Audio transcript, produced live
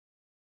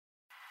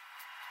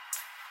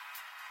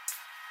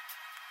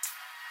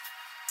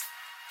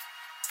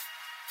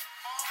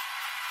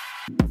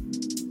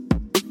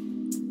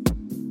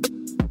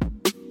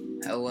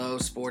Hello,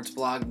 Sports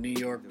Blog New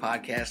York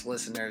podcast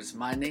listeners.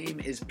 My name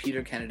is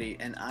Peter Kennedy,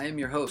 and I am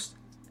your host.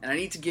 And I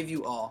need to give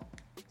you all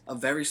a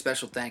very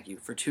special thank you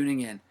for tuning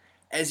in,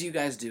 as you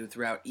guys do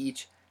throughout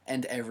each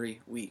and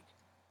every week.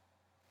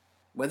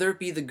 Whether it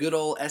be the good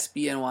old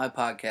SBNY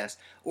podcast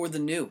or the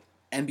new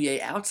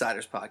NBA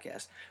Outsiders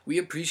podcast, we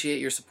appreciate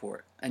your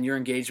support and your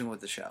engagement with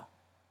the show.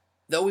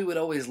 Though we would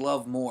always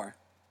love more,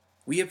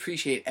 we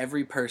appreciate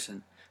every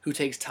person who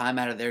takes time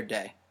out of their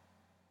day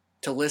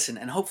to listen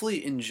and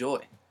hopefully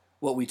enjoy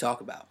what we talk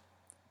about.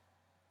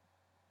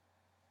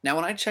 Now,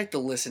 when I check the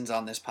listens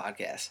on this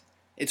podcast,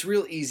 it's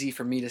real easy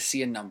for me to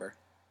see a number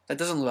that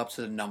doesn't live up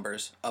to the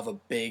numbers of a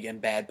big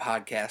and bad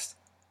podcast,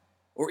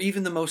 or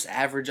even the most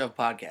average of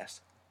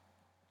podcasts.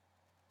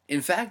 In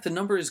fact, the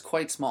number is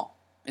quite small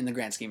in the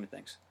grand scheme of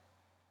things.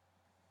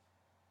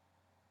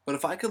 But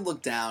if I could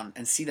look down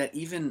and see that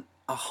even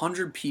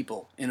 100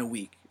 people in a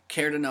week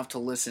cared enough to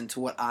listen to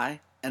what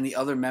I and the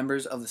other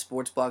members of the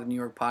Sports Blog New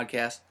York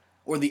podcast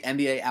or the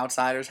NBA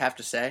Outsiders have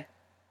to say,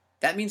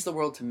 that means the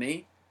world to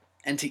me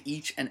and to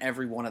each and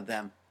every one of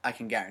them, I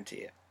can guarantee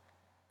it.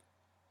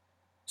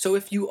 So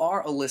if you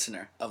are a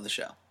listener of the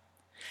show,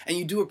 and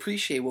you do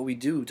appreciate what we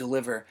do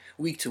deliver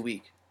week to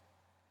week,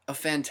 a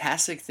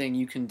fantastic thing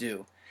you can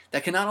do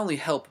that can not only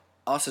help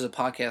us as a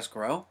podcast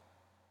grow,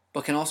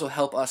 but can also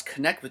help us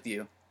connect with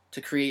you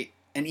to create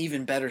an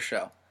even better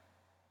show.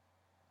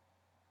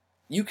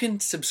 You can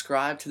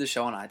subscribe to the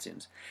show on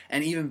iTunes,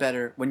 and even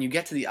better, when you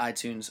get to the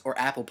iTunes or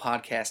Apple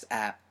Podcast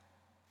app,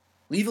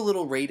 leave a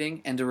little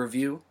rating and a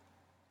review,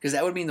 because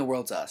that would mean the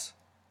world to us.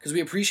 Because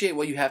we appreciate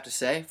what you have to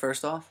say,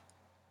 first off,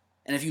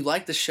 and if you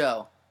like the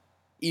show,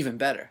 even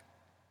better.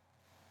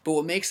 But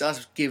what makes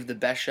us give the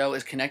best show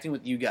is connecting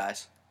with you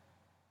guys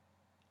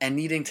and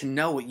needing to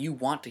know what you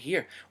want to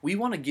hear. We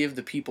want to give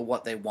the people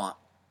what they want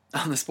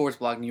on the Sports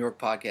Blog New York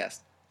podcast.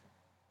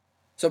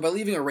 So by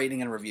leaving a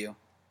rating and a review,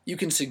 you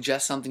can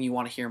suggest something you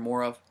want to hear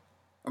more of,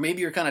 or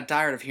maybe you're kind of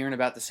tired of hearing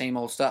about the same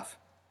old stuff.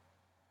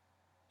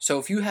 So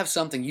if you have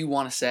something you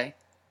want to say,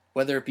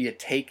 whether it be a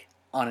take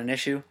on an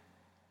issue,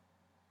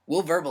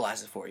 we'll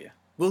verbalize it for you.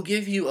 We'll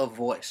give you a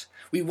voice.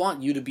 We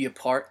want you to be a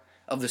part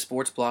of the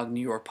Sports Blog New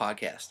York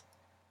podcast.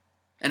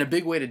 And a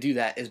big way to do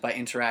that is by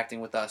interacting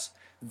with us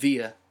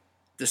via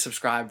the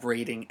subscribe,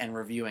 rating, and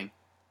reviewing.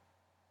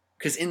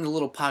 Because in the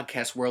little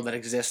podcast world that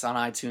exists on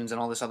iTunes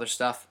and all this other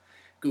stuff,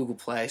 Google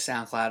Play,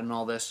 SoundCloud, and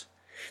all this,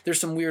 there's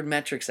some weird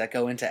metrics that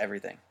go into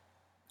everything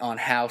on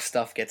how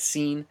stuff gets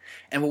seen.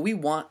 And what we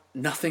want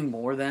nothing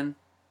more than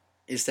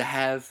is to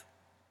have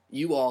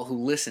you all who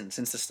listen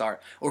since the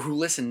start, or who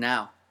listen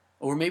now,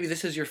 or maybe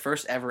this is your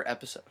first ever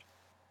episode,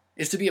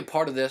 is to be a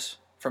part of this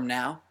from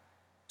now.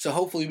 So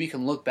hopefully we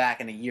can look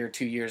back in a year,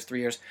 2 years, 3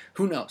 years,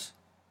 who knows?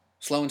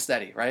 Slow and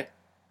steady, right?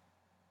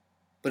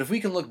 But if we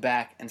can look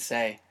back and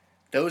say,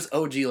 those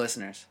OG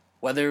listeners,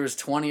 whether it was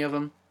 20 of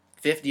them,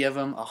 50 of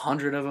them,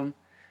 100 of them,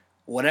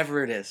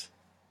 whatever it is,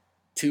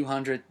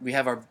 200. We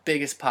have our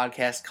biggest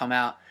podcast come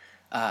out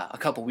a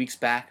couple weeks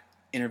back.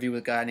 Interview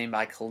with a guy named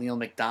Khalil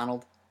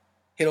McDonald.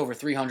 Hit over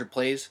 300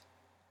 plays.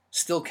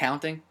 Still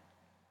counting.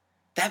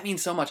 That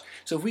means so much.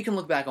 So if we can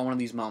look back on one of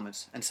these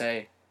moments and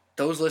say,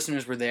 those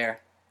listeners were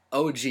there,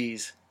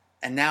 OGs,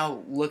 and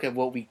now look at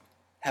what we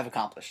have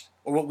accomplished,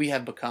 or what we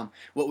have become,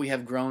 what we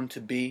have grown to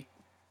be,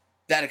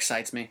 that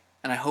excites me.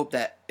 And I hope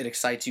that it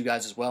excites you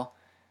guys as well.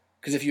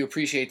 Because if you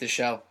appreciate the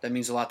show, that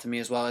means a lot to me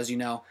as well. As you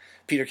know,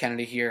 Peter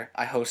Kennedy here.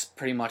 I host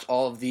pretty much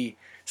all of the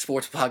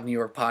Sports Blog New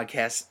York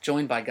podcasts,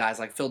 joined by guys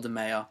like Phil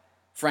DeMeo,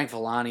 Frank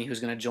Villani, who's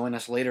going to join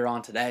us later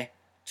on today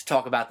to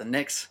talk about the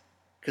Knicks,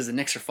 because the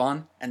Knicks are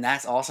fun, and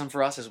that's awesome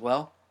for us as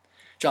well.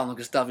 John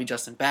Lucas Dovey,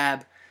 Justin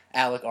Babb,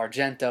 Alec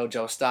Argento,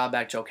 Joe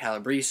Staubach, Joe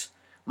Calabrese,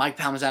 Mike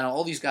Palmisano,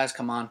 all these guys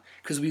come on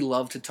because we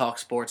love to talk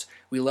sports.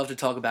 We love to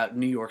talk about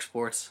New York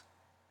sports,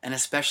 and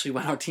especially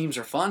when our teams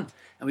are fun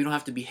and we don't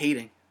have to be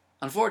hating.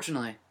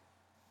 Unfortunately,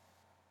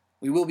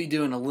 we will be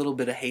doing a little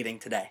bit of hating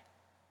today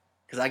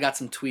because I got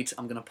some tweets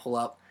I'm going to pull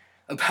up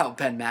about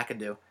Ben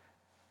McAdoo.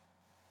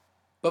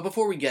 But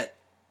before we get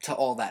to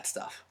all that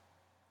stuff,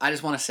 I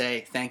just want to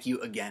say thank you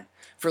again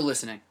for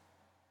listening.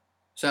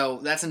 So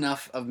that's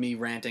enough of me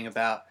ranting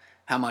about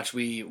how much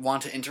we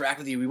want to interact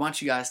with you. We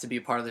want you guys to be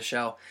a part of the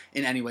show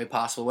in any way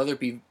possible, whether it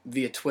be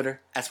via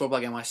Twitter at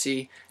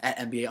SportblogNYC, at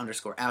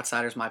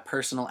NBA_Outsiders, my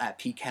personal at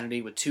Pete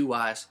Kennedy with 2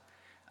 Ys.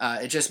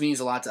 It just means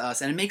a lot to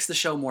us, and it makes the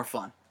show more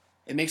fun.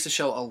 It makes the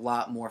show a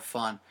lot more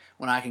fun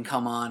when I can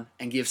come on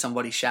and give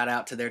somebody shout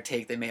out to their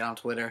take they made on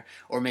Twitter,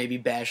 or maybe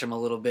bash them a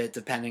little bit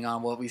depending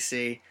on what we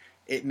see.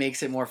 It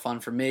makes it more fun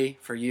for me,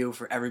 for you,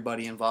 for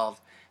everybody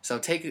involved. So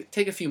take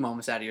a few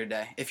moments out of your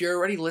day. If you're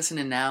already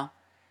listening now,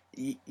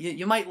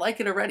 you might like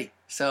it already.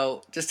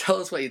 So just tell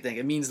us what you think.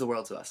 It means the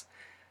world to us.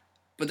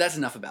 But that's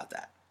enough about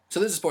that. So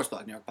this is Sports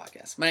Blog New York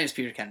Podcast. My name is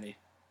Peter Kennedy,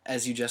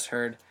 as you just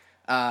heard.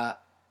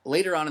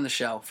 Later on in the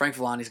show, Frank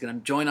Villani is going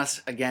to join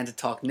us again to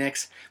talk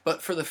Knicks.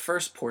 But for the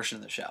first portion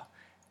of the show,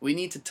 we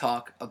need to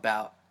talk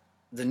about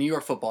the New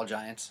York Football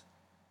Giants,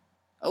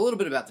 a little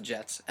bit about the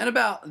Jets, and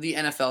about the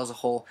NFL as a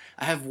whole.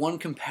 I have one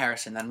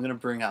comparison that I'm going to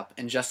bring up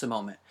in just a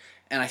moment,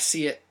 and I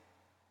see it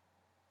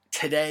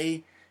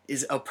Today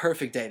is a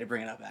perfect day to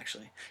bring it up,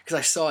 actually, because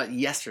I saw it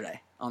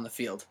yesterday on the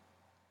field,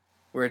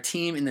 where a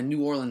team in the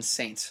New Orleans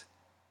Saints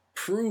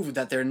proved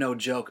that they're no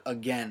joke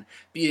again,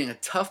 beating a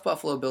tough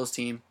Buffalo Bills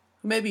team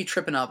who may be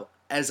tripping up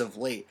as of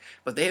late,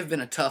 but they have been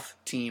a tough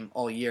team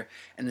all year,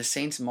 and the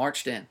Saints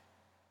marched in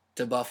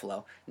to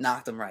Buffalo,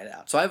 knocked them right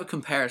out. So I have a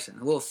comparison,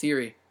 a little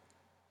theory,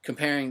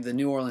 comparing the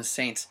New Orleans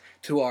Saints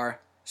to our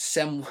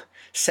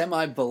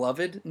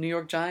semi-beloved New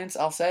York Giants,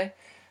 I'll say.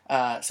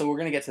 So we're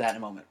going to get to that in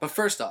a moment. But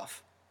first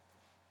off,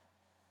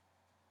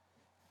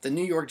 the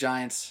New York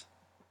Giants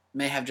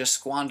may have just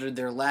squandered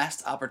their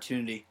last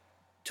opportunity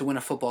to win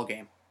a football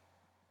game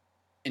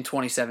in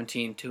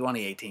 2017 to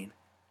 2018.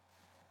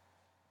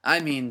 I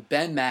mean,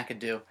 Ben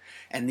McAdoo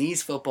and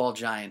these football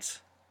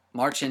Giants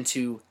march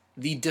into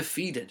the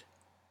defeated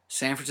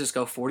San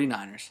Francisco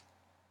 49ers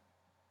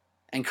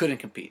and couldn't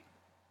compete.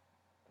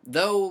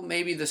 Though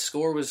maybe the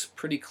score was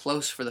pretty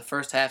close for the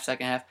first half,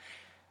 second half,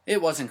 it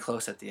wasn't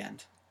close at the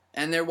end.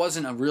 And there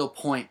wasn't a real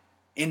point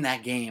in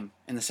that game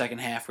in the second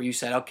half where you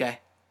said, okay,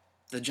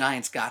 the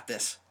Giants got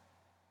this.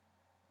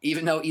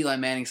 Even though Eli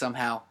Manning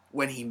somehow,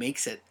 when he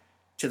makes it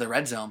to the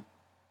red zone,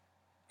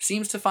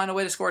 seems to find a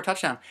way to score a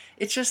touchdown.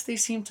 It's just they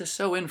seem to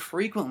so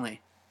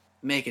infrequently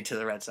make it to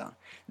the red zone.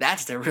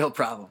 That's their real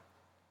problem.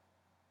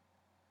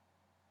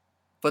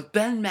 But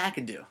Ben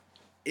McAdoo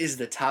is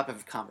the topic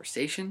of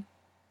conversation.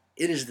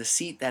 It is the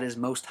seat that is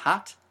most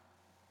hot.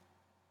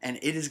 And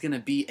it is going to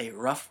be a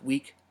rough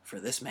week for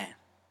this man.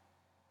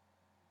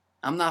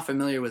 I'm not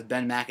familiar with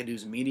Ben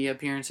McAdoo's media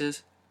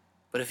appearances,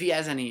 but if he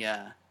has any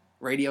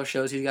radio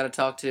shows he's got to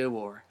talk to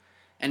or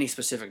any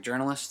specific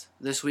journalist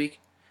this week,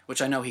 which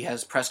I know he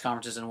has press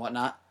conferences and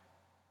whatnot,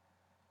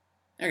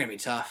 they're going to be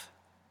tough.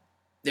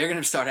 They're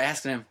going to start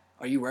asking him,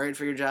 are you worried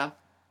for your job?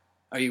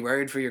 Are you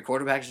worried for your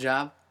quarterback's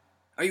job?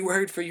 Are you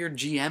worried for your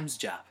GM's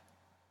job?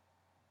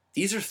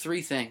 These are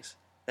three things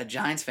that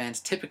Giants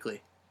fans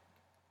typically,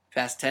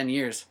 past 10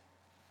 years,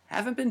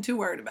 haven't been too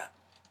worried about.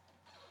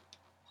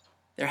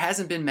 There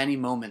hasn't been many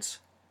moments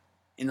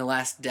in the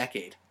last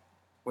decade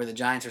where the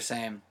Giants are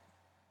saying,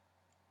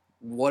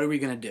 what are we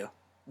going to do?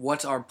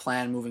 What's our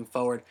plan moving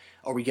forward?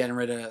 Are we getting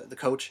rid of the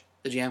coach,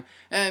 the GM?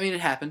 I mean, it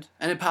happened,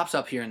 and it pops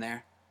up here and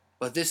there.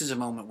 But this is a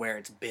moment where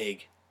it's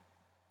big.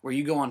 Where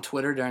you go on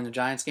Twitter during the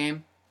Giants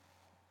game,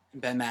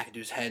 and Ben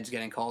McAdoo's head's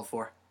getting called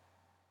for.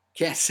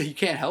 You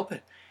can't help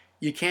it.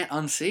 You can't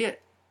unsee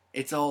it.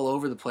 It's all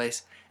over the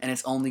place, and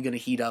it's only going to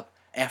heat up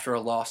after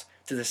a loss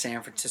to the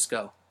San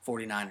Francisco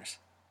 49ers.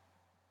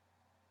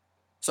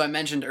 So I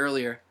mentioned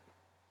earlier,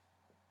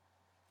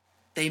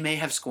 they may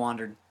have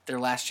squandered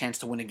their last chance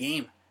to win a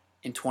game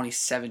in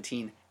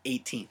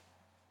 2017-18.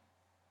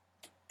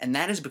 And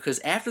that is because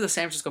after the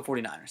San Francisco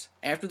 49ers,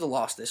 after the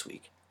loss this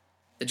week,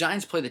 the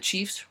Giants play the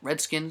Chiefs,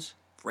 Redskins,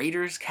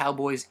 Raiders,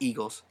 Cowboys,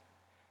 Eagles,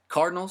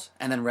 Cardinals,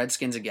 and then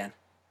Redskins again.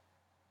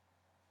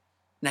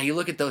 Now you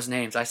look at those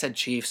names. I said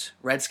Chiefs,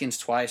 Redskins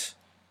twice,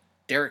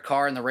 Derek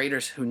Carr and the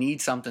Raiders who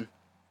need something.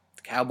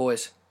 The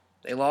Cowboys,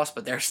 they lost,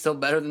 but they're still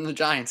better than the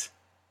Giants.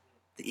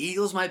 The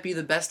Eagles might be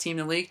the best team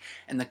in the league,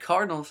 and the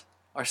Cardinals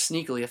are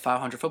sneakily a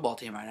 500 football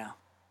team right now.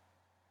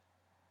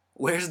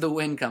 Where's the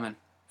win coming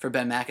for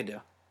Ben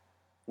McAdoo?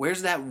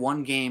 Where's that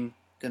one game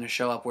going to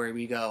show up where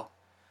we go,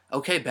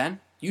 okay, Ben,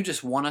 you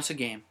just won us a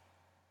game.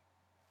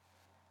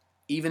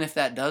 Even if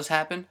that does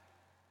happen,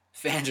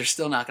 fans are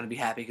still not going to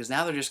be happy because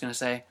now they're just going to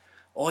say,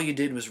 all you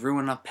did was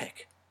ruin a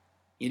pick.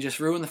 You just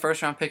ruined the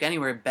first round pick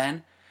anywhere,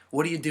 Ben.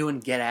 What are you doing?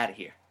 Get out of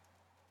here.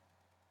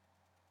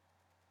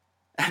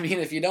 I mean,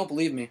 if you don't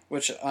believe me,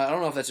 which I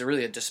don't know if that's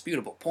really a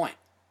disputable point,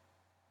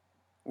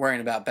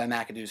 worrying about Ben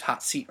McAdoo's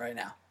hot seat right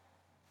now.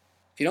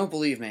 If you don't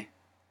believe me,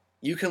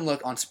 you can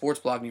look on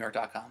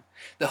sportsblognewyork.com,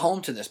 the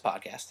home to this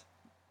podcast,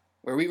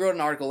 where we wrote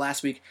an article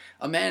last week,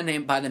 a man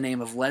named by the name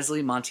of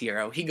Leslie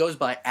Monteiro. He goes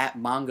by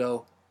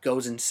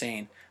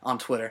 @MongoGoesInsane on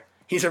Twitter.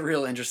 He's a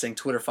real interesting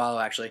Twitter follow,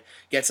 actually.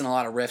 Gets in a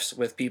lot of riffs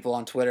with people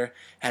on Twitter,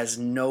 has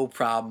no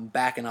problem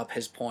backing up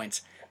his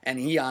points, and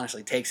he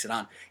honestly takes it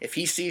on. If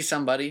he sees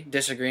somebody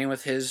disagreeing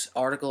with his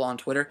article on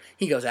Twitter,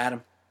 he goes at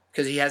him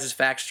because he has his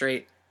facts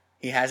straight,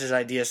 he has his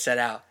ideas set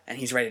out, and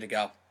he's ready to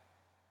go.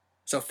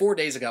 So 4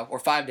 days ago, or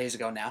 5 days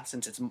ago now,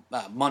 since it's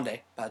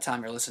Monday by the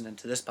time you're listening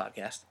to this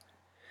podcast,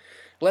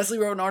 Leslie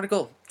wrote an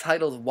article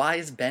titled, Why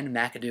is Ben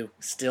McAdoo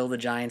Still the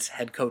Giants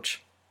Head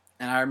Coach?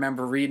 And I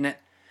remember reading it,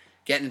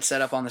 getting it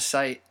set up on the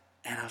site,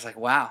 and I was like,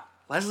 wow,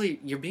 Leslie,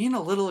 you're being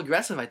a little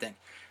aggressive, I think.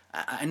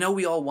 I know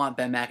we all want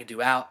Ben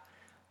McAdoo out,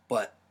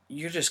 but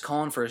you're just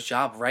calling for his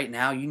job right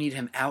now. You need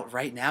him out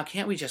right now.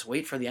 Can't we just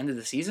wait for the end of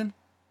the season?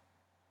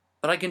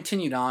 But I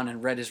continued on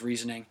and read his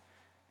reasoning,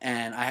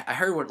 and I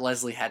heard what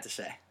Leslie had to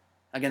say.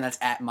 Again, that's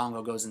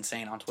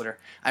 @MongoGoesInsane on Twitter.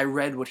 I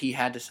read what he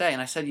had to say, and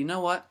I said, you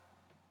know what?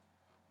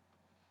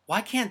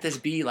 Why can't this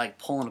be like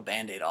pulling a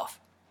Band-Aid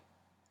off?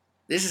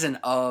 This is an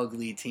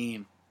ugly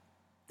team.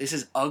 This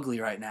is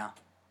ugly right now.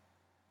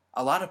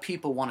 A lot of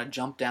people want to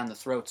jump down the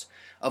throats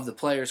of the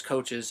players,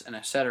 coaches, and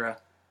etc.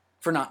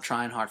 for not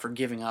trying hard, for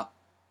giving up.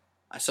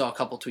 I saw a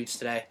couple tweets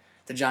today.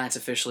 The Giants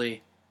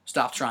officially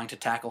stopped trying to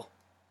tackle.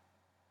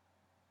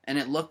 and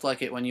it looked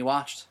like it when you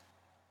watched.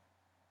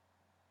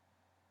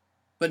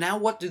 But now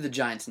what do the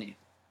Giants need?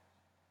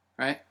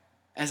 Right?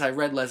 As I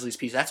read Leslie's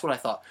piece, that's what I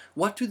thought.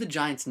 What do the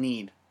Giants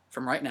need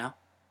from right now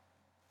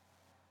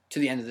to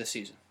the end of this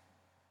season?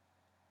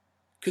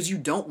 Because you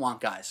don't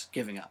want guys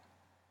giving up,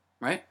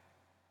 right?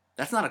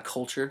 That's not a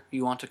culture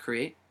you want to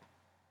create.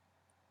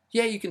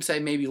 Yeah, you can say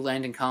maybe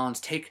Landon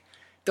Collins,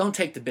 don't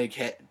take the big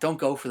hit. Don't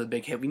go for the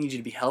big hit. We need you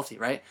to be healthy,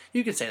 right?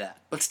 You can say that.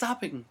 But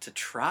stopping to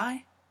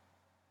try,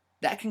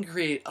 that can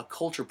create a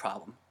culture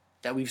problem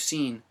that we've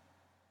seen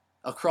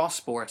across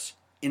sports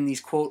in these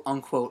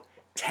quote-unquote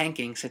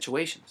tanking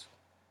situations.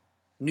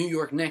 New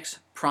York Knicks,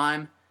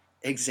 prime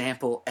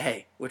example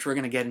A, which we're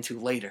going to get into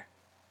later.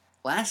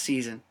 Last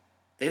season,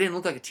 they didn't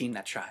look like a team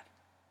that tried.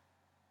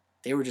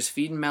 They were just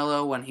feeding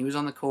Melo when he was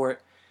on the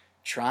court,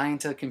 trying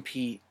to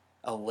compete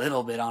a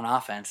little bit on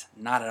offense,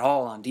 not at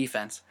all on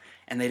defense,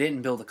 and they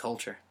didn't build a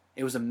culture.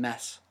 It was a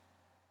mess.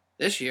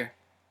 This year,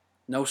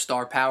 no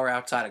star power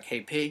outside of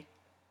KP,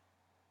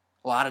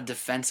 a lot of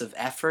defensive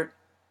effort,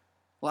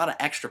 a lot of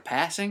extra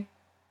passing,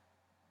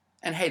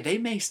 and hey, they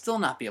may still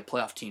not be a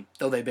playoff team,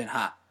 though they've been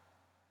hot.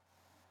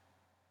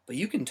 But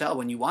you can tell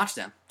when you watch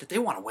them that they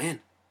want to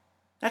win.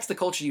 That's the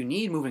culture you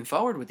need moving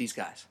forward with these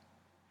guys.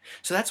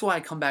 So that's why I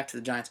come back to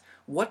the Giants.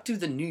 What do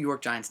the New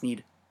York Giants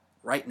need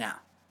right now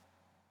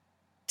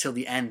till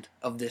the end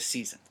of this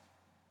season?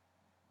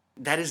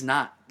 That is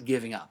not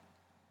giving up.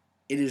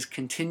 It is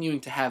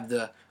continuing to have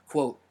the,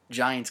 quote,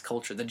 Giants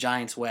culture, the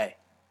Giants way.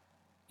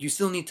 You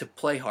still need to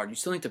play hard. You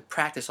still need to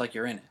practice like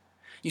you're in it.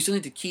 You still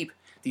need to keep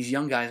these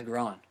young guys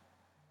growing.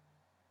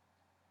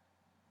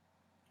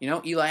 You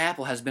know, Eli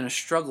Apple has been a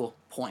struggle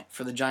point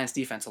for the Giants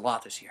defense a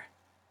lot this year.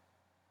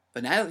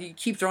 But now you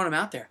keep throwing him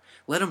out there.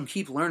 Let him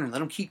keep learning.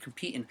 Let him keep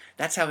competing.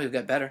 That's how he'll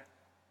get better.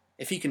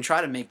 If he can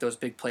try to make those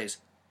big plays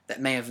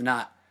that may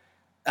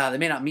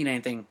not mean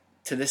anything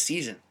to this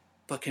season,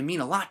 but can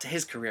mean a lot to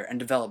his career and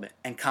development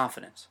and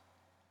confidence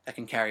that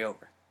can carry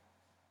over.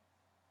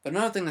 But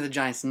another thing that the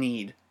Giants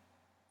need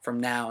from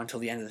now until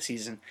the end of the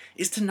season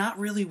is to not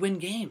really win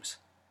games.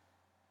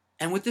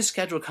 And with this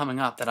schedule coming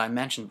up that I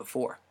mentioned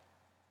before,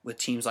 with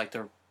teams like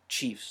the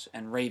Chiefs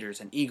and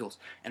Raiders and Eagles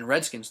and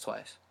Redskins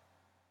twice,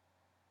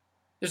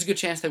 there's a good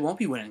chance they won't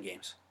be winning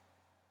games.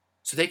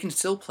 So they can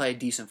still play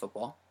decent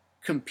football,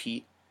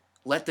 compete,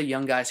 let the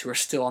young guys who are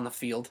still on the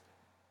field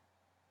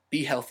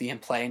be healthy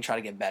and play and try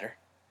to get better,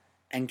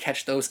 and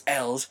catch those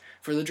L's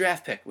for the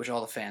draft pick, which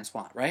all the fans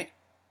want, right?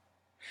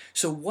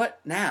 So what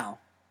now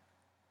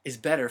is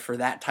better for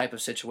that type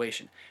of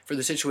situation? For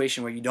the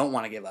situation where you don't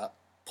want to give up,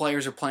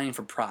 players are playing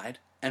for pride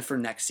and for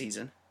next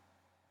season.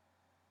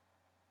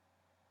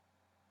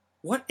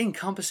 What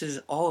encompasses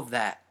all of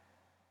that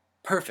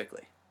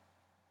perfectly?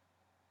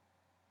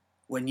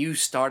 When you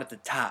start at the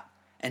top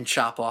and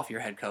chop off your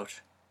head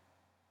coach.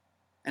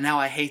 And now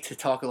I hate to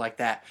talk like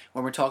that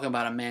when we're talking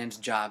about a man's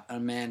job, a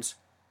man's,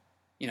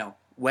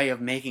 way of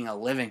making a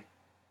living.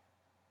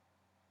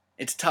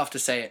 It's tough to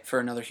say it for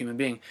another human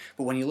being,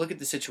 but when you look at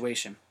the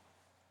situation,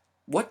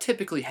 what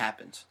typically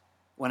happens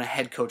when a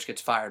head coach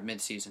gets fired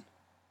mid-season?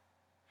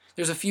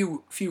 There's a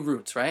few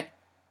routes, right?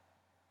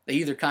 They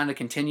either kind of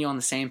continue on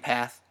the same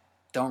path,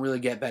 don't really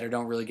get better,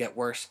 don't really get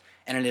worse,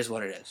 and it is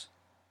what it is.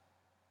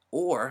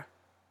 Or,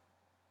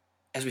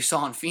 as we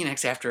saw in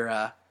Phoenix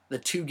after the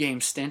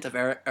 2-game stint of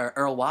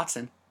Earl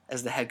Watson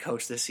as the head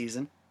coach this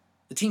season,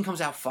 the team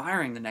comes out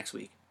firing the next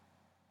week.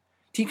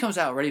 The team comes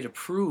out ready to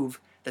prove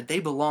that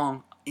they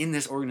belong in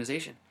this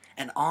organization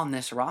and on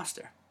this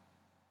roster.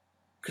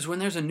 Because when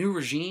there's a new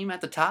regime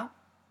at the top,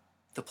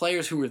 the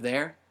players who were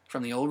there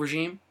from the old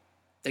regime,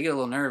 they get a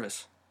little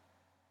nervous.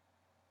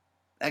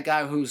 That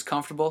guy who's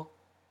comfortable,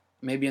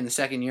 maybe in the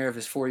second year of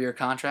his 4-year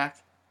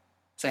contract,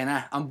 saying,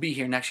 I'll be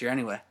here next year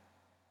anyway.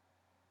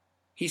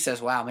 He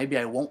says, wow, maybe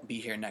I won't be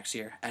here next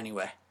year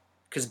anyway,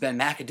 because Ben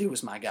McAdoo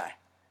was my guy,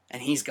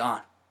 and he's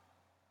gone.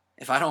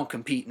 If I don't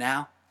compete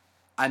now,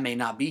 I may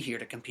not be here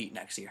to compete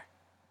next year.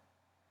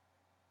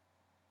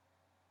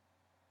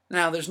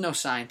 Now, there's no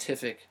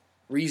scientific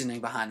reasoning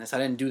behind this. I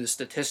didn't do the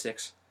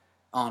statistics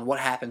on what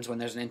happens when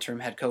there's an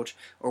interim head coach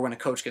or when a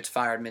coach gets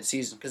fired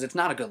mid-season, because it's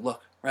not a good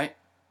look, right?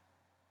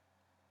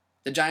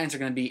 The Giants are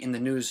going to be in the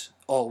news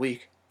all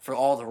week for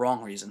all the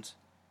wrong reasons.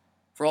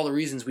 For all the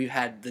reasons we've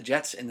had the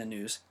Jets in the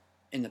news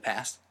in the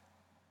past,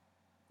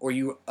 or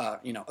you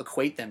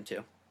equate them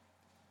to.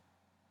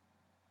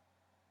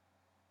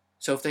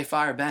 So if they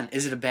fire Ben,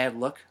 is it a bad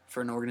look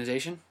for an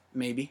organization?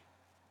 Maybe.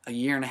 A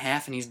year and a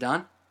half and he's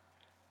done?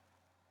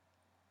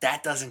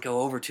 That doesn't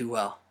go over too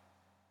well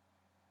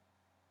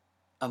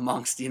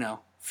amongst,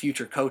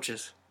 future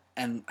coaches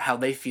and how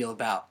they feel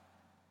about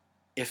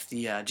if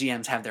the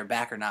GMs have their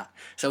back or not.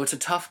 So it's a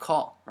tough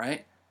call,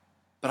 right?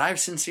 But I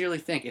sincerely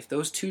think if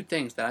those two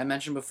things that I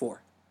mentioned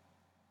before,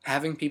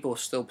 having people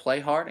still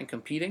play hard and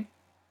competing,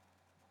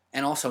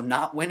 and also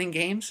not winning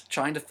games,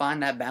 trying to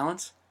find that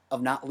balance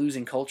of not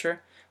losing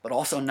culture, but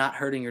also not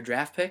hurting your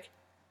draft pick,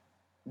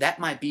 that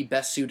might be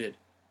best suited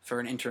for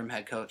an interim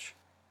head coach.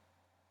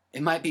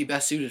 It might be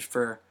best suited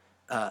for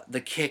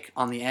the kick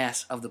on the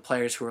ass of the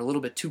players who are a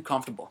little bit too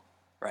comfortable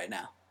right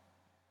now.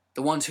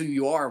 The ones who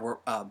you are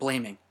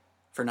blaming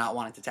for not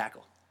wanting to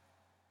tackle.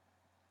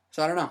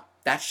 So I don't know.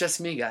 That's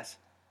just me, guys.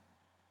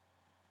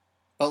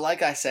 But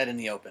like I said in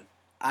the open,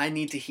 I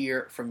need to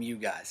hear from you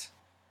guys.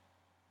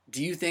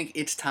 Do you think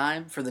it's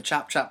time for the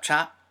chop, chop,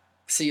 chop?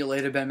 See you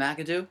later, Ben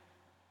McAdoo?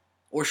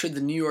 Or should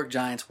the New York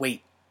Giants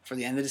wait for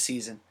the end of the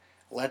season,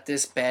 let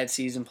this bad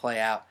season play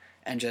out,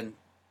 and then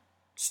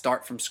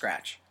start from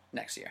scratch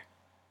next year?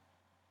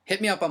 Hit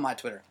me up on my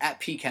Twitter, at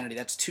 @PKennedy,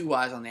 that's 2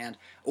 Y's on the end,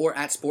 or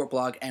at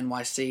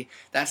SportblogNYC.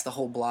 That's the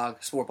whole blog,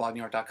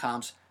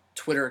 sportblognewyork.com's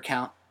Twitter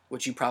account,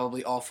 which you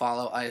probably all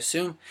follow, I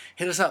assume.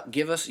 Hit us up.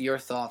 Give us your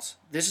thoughts.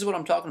 This is what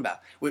I'm talking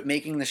about, with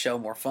making the show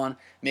more fun,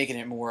 making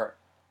it more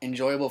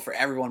enjoyable for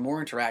everyone,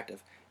 more interactive.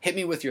 Hit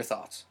me with your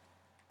thoughts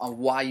on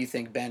why you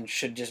think Ben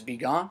should just be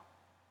gone,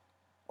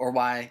 or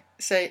why,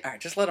 say, all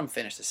right, just let him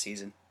finish the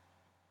season.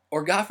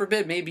 Or God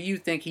forbid, maybe you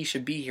think he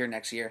should be here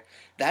next year.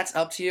 That's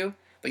up to you,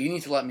 but you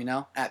need to let me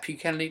know, at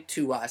 @PKennedy,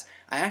 2 Y's.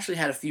 I actually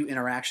had a few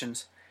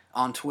interactions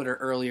on Twitter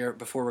earlier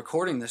before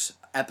recording this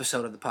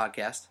episode of the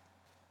podcast.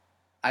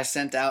 I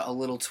sent out a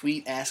little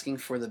tweet asking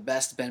for the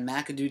best Ben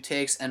McAdoo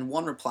takes, and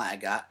one reply I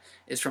got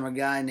is from a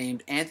guy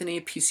named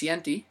Anthony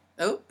Picentino.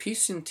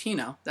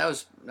 That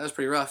was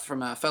pretty rough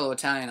from a fellow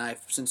Italian. I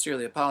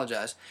sincerely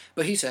apologize.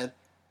 But he said,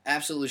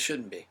 absolutely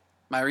shouldn't be.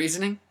 My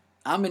reasoning?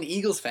 I'm an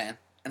Eagles fan,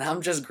 and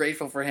I'm just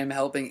grateful for him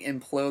helping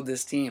implode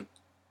this team.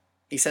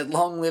 He said,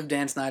 long live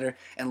Dan Snyder,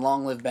 and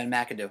long live Ben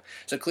McAdoo.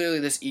 So clearly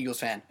this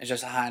Eagles fan is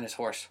just high on his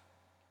horse,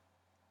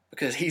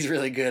 because he's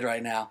really good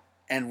right now,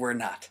 and we're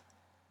not.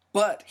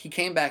 But he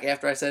came back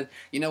after I said,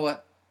 you know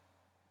what,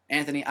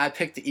 Anthony, I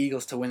picked the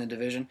Eagles to win the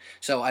division,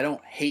 so I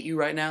don't hate you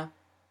right now,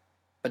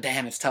 but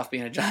damn, it's tough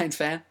being a Giants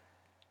fan.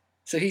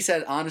 So he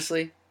said,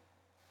 honestly,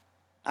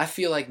 I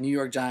feel like New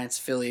York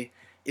Giants-Philly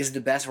is the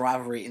best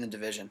rivalry in the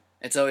division.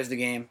 It's always the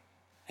game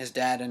his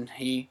dad and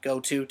he go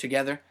to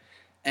together,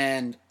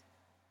 and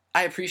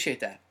I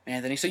appreciate that,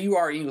 Anthony. So you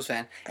are an Eagles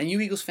fan, and you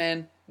Eagles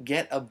fan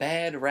get a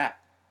bad rap.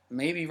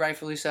 Maybe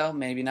rightfully so,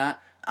 maybe not.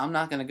 I'm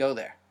not going to go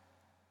there.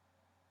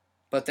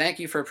 But thank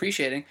you for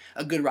appreciating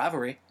a good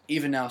rivalry,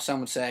 even though some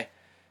would say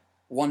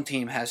one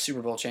team has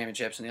Super Bowl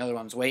championships and the other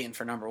one's waiting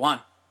for number one.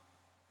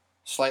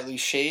 Slightly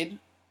shade?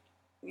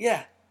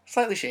 Yeah,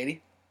 slightly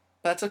shady.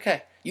 But that's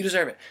okay. You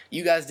deserve it.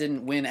 You guys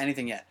didn't win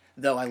anything yet,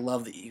 though I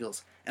love the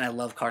Eagles, and I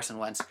love Carson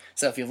Wentz.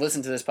 So if you've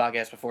listened to this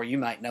podcast before, you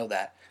might know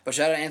that. But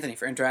shout out to Anthony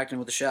for interacting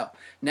with the show.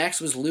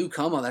 Next was Lou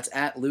Como. That's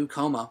at Lou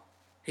Como.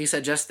 He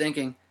said, just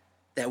thinking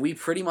that we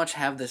pretty much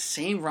have the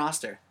same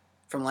roster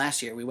from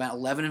last year. We went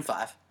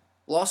 11-5.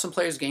 Lost some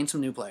players, gained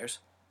some new players.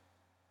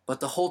 But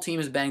the whole team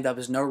is banged up.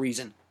 There's no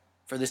reason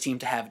for this team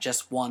to have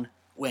just one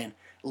win.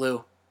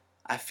 Lou,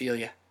 I feel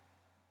you.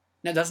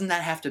 Now, doesn't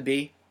that have to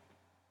be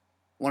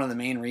one of the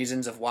main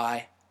reasons of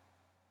why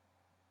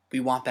we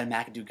want Ben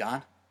McAdoo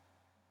gone?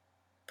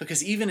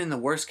 Because even in the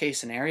worst case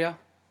scenario,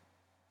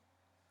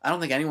 I don't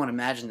think anyone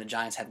imagined the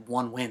Giants had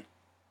one win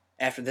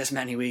after this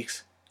many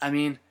weeks. I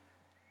mean,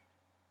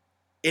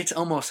 it's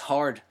almost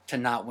hard to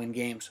not win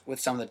games with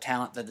some of the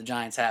talent that the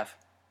Giants have.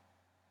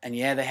 And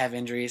yeah, they have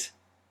injuries.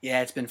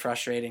 Yeah, it's been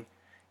frustrating.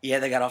 Yeah,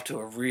 they got off to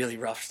a really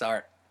rough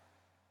start.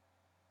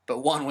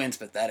 But one win's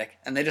pathetic.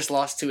 And they just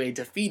lost to a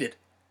defeated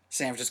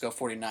San Francisco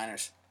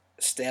 49ers.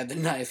 Stabbed a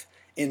knife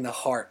in the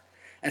heart.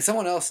 And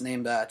someone else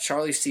named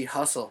Charlie C.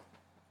 Hustle,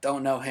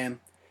 don't know him.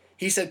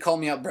 He said, call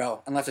me up,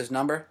 bro, and left his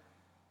number.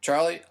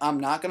 Charlie, I'm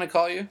not going to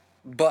call you,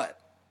 but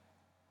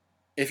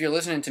if you're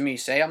listening to me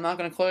say I'm not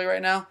going to call you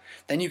right now,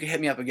 then you can hit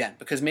me up again.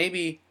 Because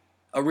maybe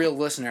a real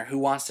listener who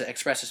wants to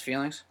express his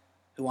feelings,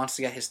 who wants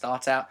to get his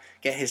thoughts out,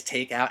 get his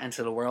take out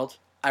into the world,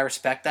 I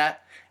respect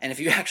that. And if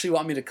you actually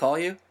want me to call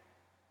you,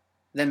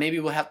 then maybe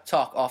we'll have to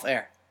talk off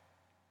air.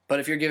 But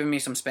if you're giving me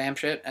some spam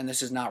shit and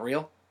this is not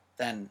real,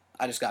 then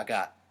I just got.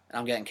 And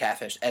I'm getting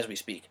catfished as we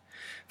speak.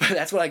 But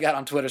that's what I got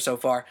on Twitter so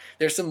far.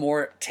 There's some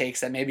more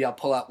takes that maybe I'll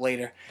pull up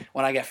later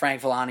when I get Frank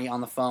Villani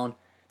on the phone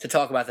to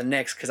talk about the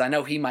Knicks, because I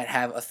know he might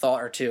have a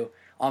thought or two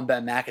on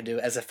Ben McAdoo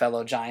as a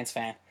fellow Giants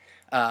fan.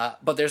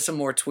 But there's some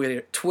more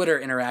Twitter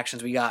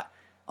interactions we got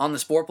on the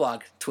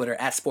Sportblog Twitter,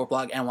 at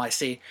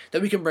SportblogNYC,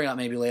 that we can bring up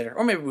maybe later,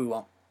 or maybe we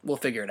won't. We'll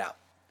figure it out.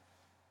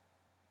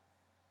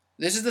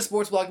 This is the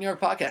Sportsblog New York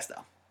podcast,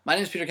 though. My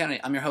name is Peter Kennedy.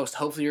 I'm your host.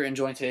 Hopefully you're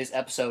enjoying today's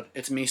episode.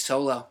 It's me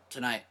solo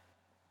tonight.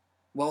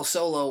 Well,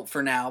 solo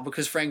for now,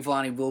 because Frank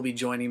Villani will be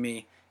joining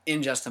me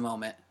in just a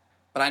moment.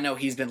 But I know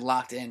he's been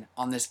locked in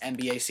on this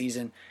NBA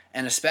season,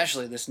 and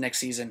especially this next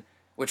season,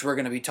 which we're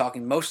going to be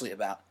talking mostly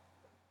about.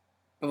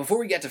 But before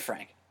we get to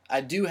Frank, I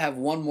do have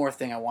one more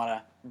thing I want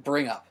to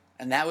bring up,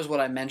 and that was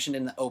what I mentioned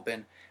in the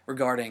open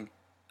regarding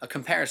a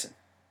comparison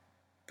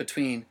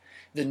between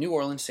the New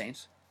Orleans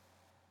Saints,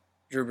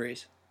 Drew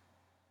Brees,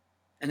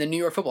 and the New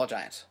York Football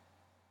Giants,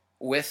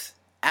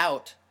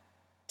 without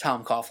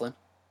Tom Coughlin,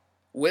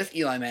 with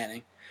Eli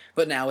Manning,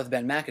 but now with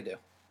Ben McAdoo.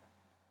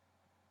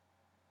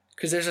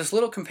 Because there's this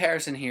little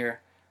comparison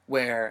here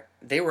where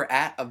they were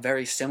at a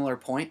very similar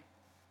point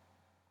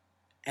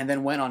and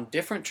then went on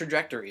different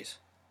trajectories,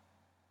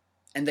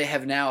 and they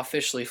have now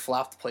officially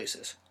flopped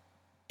places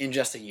in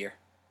just a year.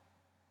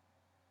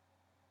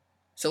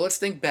 So let's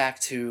think back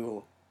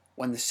to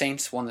when the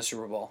Saints won the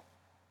Super Bowl.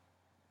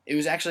 It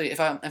was actually, if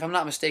I'm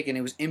not mistaken,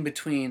 it was in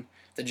between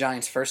the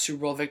Giants' first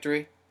Super Bowl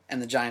victory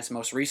and the Giants'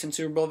 most recent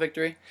Super Bowl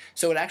victory.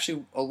 So it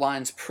actually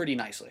aligns pretty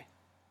nicely.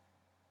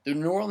 The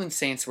New Orleans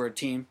Saints were a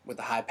team with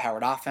a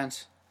high-powered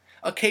offense,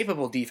 a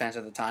capable defense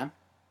at the time,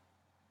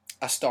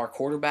 a star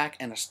quarterback,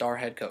 and a star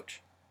head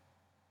coach.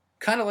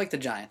 Kind of like the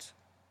Giants.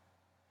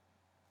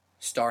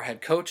 Star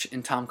head coach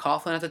in Tom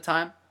Coughlin at the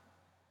time,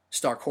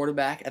 star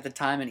quarterback at the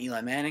time in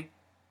Eli Manning,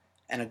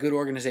 and a good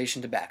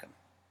organization to back them.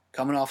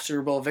 Coming off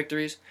Super Bowl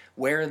victories,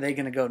 where are they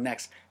going to go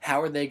next?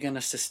 How are they going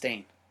to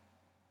sustain?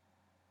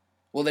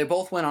 Well, they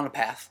both went on a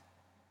path.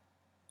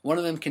 One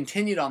of them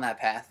continued on that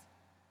path.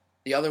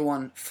 The other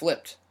one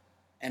flipped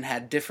and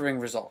had differing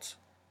results.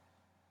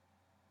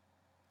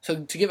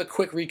 So to give a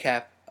quick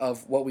recap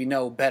of what we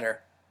know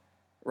better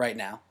right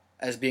now,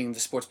 as being the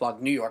Sports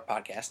Blog New York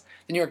podcast,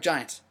 the New York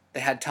Giants, they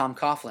had Tom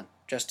Coughlin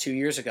just 2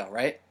 years ago,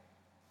 right?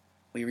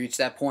 We reached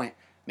that point.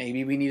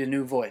 Maybe we need a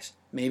new voice.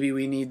 Maybe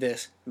we need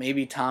this.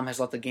 Maybe Tom has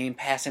let the game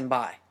pass him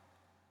by.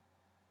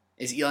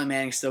 Is Eli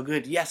Manning still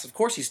good? Yes, of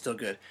course he's still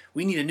good.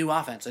 We need a new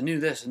offense, a new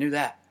this, a new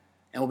that,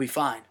 and we'll be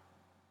fine.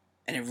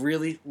 And it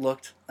really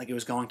looked like it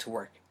was going to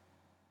work.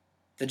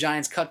 The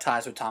Giants cut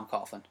ties with Tom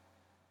Coughlin.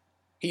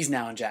 He's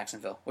now in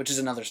Jacksonville, which is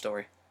another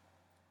story.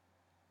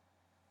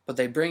 But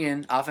they bring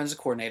in offensive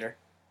coordinator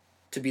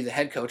to be the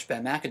head coach,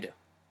 Ben McAdoo.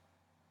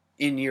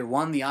 In year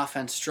one, the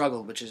offense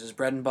struggled, which is his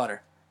bread and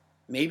butter.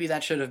 Maybe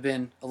that should have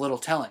been a little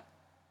telling.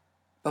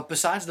 But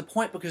besides the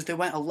point, because they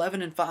went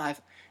 11-5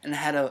 and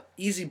had an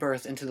easy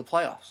berth into the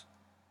playoffs.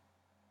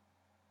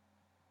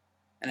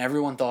 And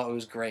everyone thought it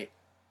was great.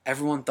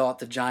 Everyone thought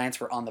the Giants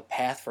were on the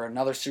path for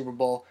another Super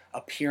Bowl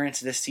appearance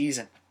this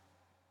season.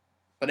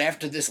 But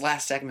after this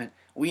last segment,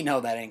 we know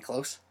that ain't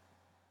close.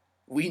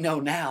 We know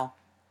now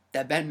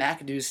that Ben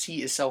McAdoo's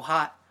seat is so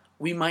hot,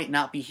 we might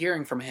not be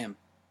hearing from him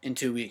in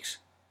 2 weeks.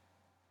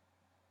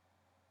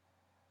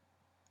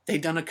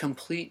 They've done a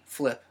complete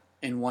flip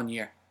in 1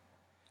 year.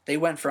 They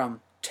went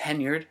from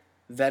tenured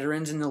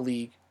veterans in the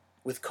league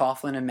with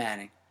Coughlin and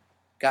Manning,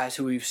 guys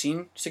who we've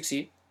seen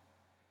succeed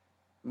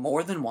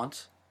more than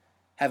once,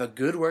 have a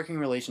good working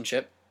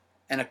relationship,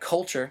 and a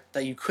culture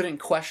that you couldn't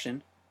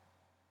question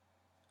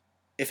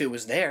if it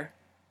was there,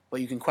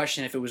 but you can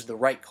question if it was the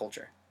right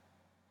culture.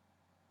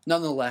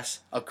 Nonetheless,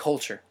 a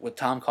culture with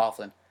Tom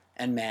Coughlin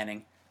and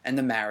Manning and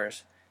the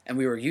Maras, and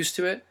we were used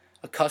to it,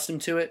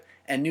 accustomed to it,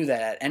 and knew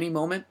that at any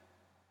moment,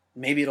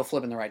 maybe it'll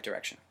flip in the right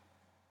direction.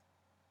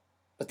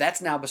 But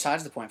that's now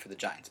besides the point for the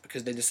Giants,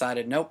 because they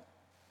decided, nope,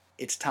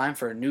 it's time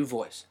for a new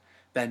voice.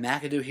 Ben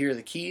McAdoo, here are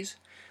the keys.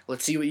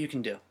 Let's see what you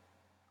can do.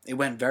 It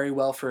went very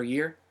well for a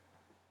year,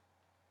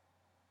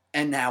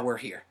 and now we're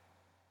here.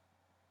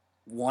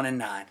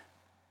 1-9.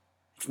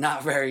 It's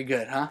not very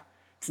good, huh?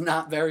 It's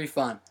not very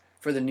fun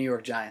for the New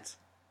York Giants.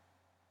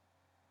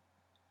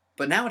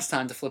 But now it's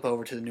time to flip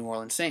over to the New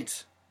Orleans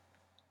Saints,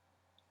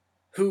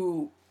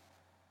 who,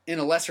 in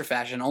a lesser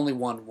fashion, only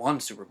won one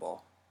Super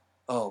Bowl.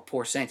 Oh,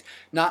 poor Saints.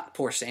 Not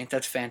poor Saints.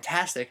 That's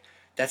fantastic.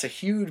 That's a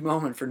huge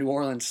moment for New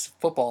Orleans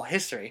football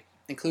history,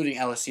 including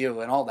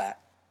LSU and all that.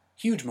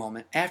 Huge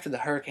moment after the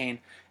hurricane,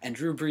 and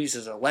Drew Brees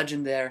is a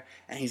legend there,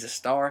 and he's a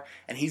star,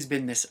 and he's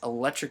been this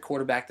electric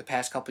quarterback the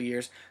past couple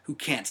years who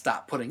can't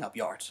stop putting up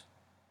yards.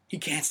 He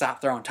can't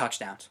stop throwing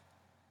touchdowns.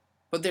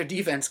 But their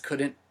defense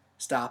couldn't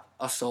stop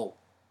a soul.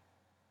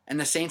 And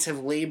the Saints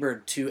have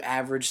labored to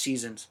average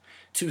seasons,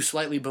 to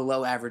slightly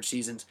below average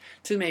seasons,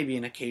 to maybe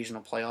an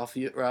occasional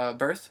playoff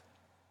berth.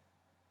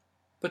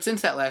 But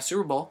since that last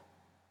Super Bowl,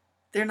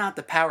 they're not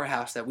the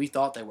powerhouse that we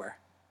thought they were.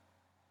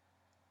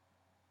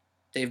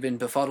 They've been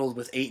befuddled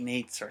with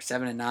 8-8s or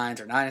 7-9s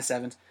or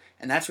 9-7s,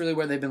 and that's really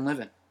where they've been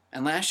living.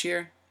 And last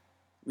year,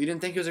 we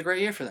didn't think it was a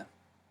great year for them.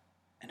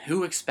 And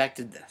who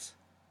expected this?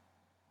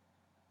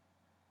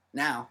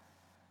 Now,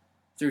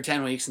 through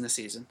 10 weeks in the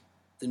season,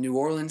 the New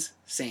Orleans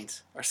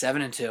Saints are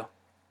 7-2,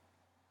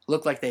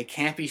 look like they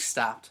can't be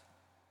stopped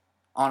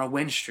on a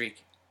win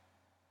streak.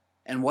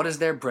 And what is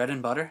their bread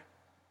and butter?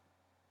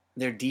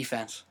 Their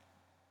defense.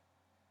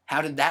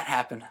 How did that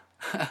happen?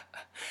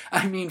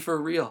 I mean,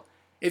 for real.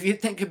 If you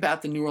think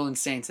about the New Orleans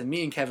Saints, and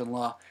me and Kevin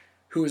Law,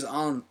 who was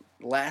on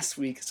last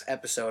week's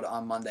episode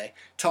on Monday,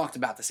 talked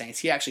about the Saints.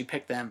 He actually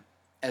picked them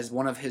as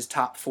one of his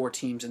top 4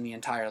 teams in the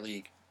entire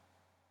league.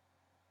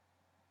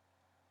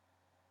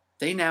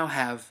 They now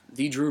have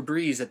the Drew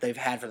Brees that they've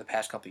had for the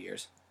past couple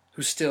years,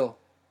 who's still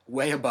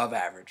way above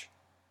average.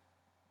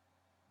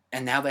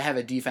 And now they have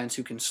a defense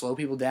who can slow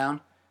people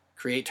down,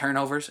 create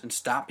turnovers, and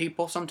stop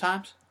people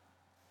sometimes.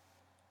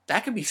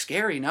 That could be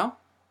scary, no?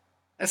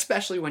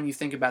 Especially when you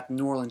think about the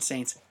New Orleans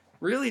Saints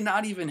really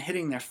not even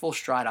hitting their full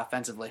stride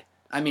offensively.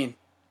 I mean,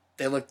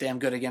 they look damn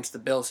good against the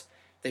Bills.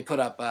 They put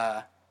up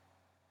a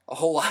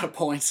whole lot of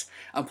points.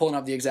 I'm pulling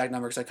up the exact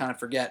number because I kind of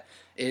forget.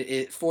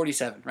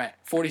 47, right?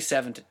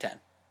 47-10.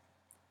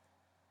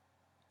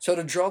 So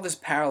to draw this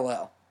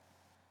parallel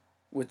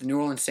with the New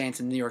Orleans Saints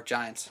and the New York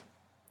Giants,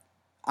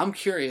 I'm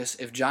curious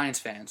if Giants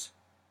fans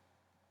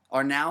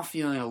are now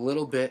feeling a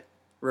little bit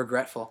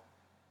regretful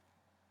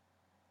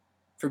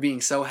for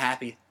being so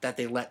happy that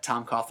they let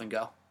Tom Coughlin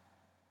go.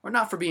 Or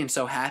not for being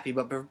so happy,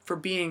 but for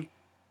being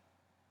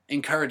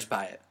encouraged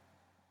by it.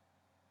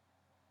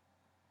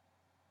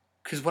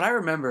 Because what I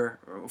remember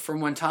from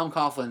when Tom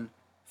Coughlin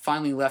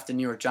finally left the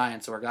New York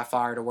Giants or got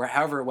fired or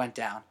however it went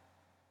down,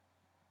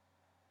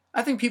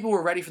 I think people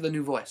were ready for the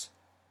new voice.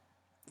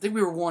 I think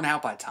we were worn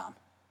out by Tom.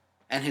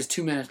 And his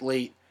 2 minutes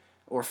late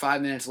or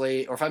 5 minutes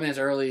late or 5 minutes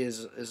early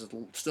is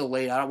still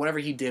late. Whatever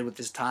he did with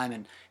his time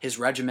and his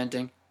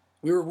regimenting,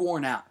 we were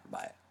worn out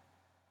by it.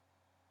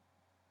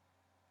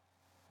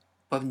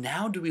 But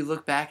now do we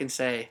look back and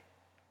say,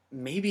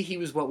 maybe he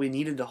was what we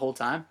needed the whole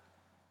time?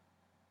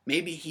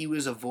 Maybe he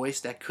was a voice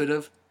that could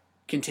have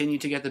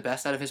continued to get the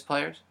best out of his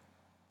players?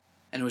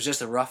 And it was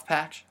just a rough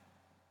patch?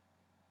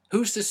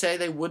 Who's to say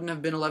they wouldn't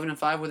have been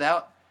 11-5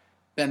 without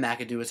Ben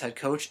McAdoo as head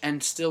coach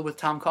and still with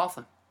Tom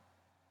Coughlin,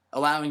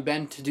 allowing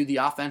Ben to do the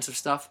offensive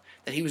stuff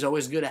that he was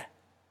always good at?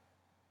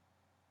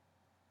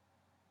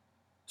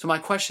 So my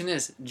question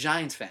is,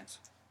 Giants fans,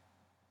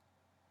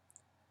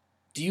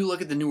 do you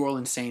look at the New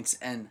Orleans Saints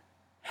and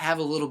have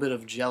a little bit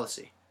of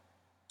jealousy,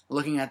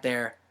 looking at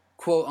their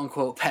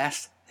quote-unquote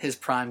past his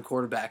prime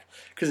quarterback?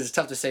 Because it's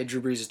tough to say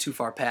Drew Brees is too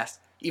far past,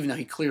 even though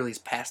he clearly is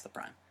past the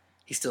prime.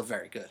 He's still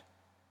very good.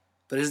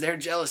 But is there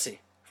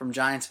jealousy from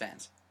Giants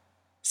fans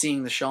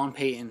seeing the Sean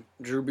Payton,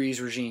 Drew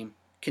Brees regime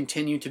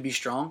continue to be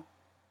strong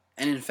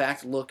and in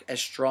fact look as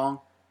strong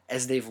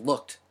as they've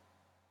looked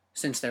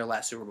since their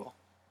last Super Bowl?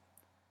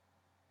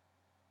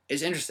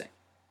 It's interesting.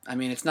 I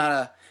mean, it's not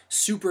a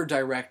super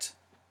direct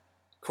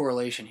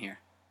correlation here,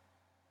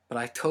 but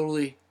I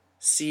totally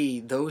see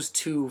those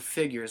two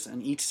figures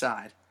on each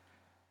side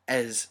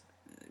as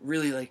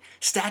really like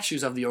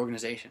statues of the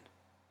organization.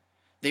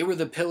 They were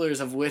the pillars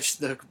of which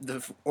the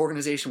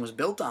organization was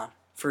built on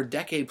for a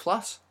decade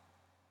plus.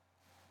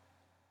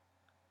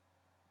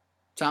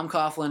 Tom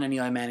Coughlin and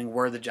Eli Manning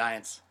were the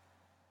Giants.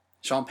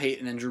 Sean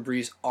Payton and Drew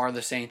Brees are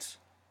the Saints.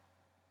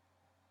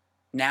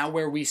 Now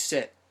where we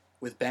sit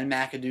with Ben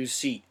McAdoo's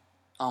seat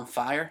on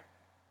fire,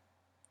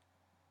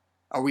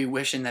 are we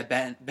wishing that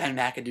Ben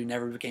McAdoo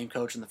never became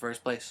coach in the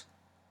first place?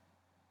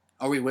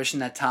 Are we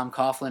wishing that Tom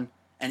Coughlin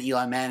and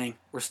Eli Manning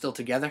were still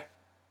together?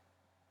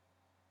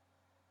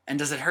 And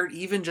does it hurt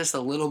even just a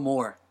little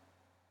more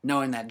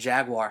knowing that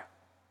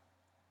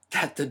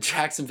the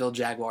Jacksonville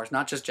Jaguars,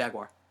 not just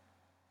Jaguar,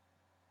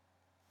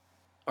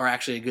 are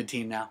actually a good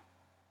team now?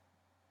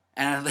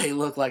 And they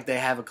look like they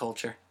have a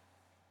culture.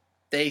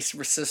 They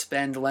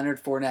suspend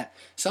Leonard Fournette,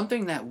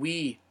 something that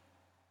we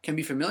can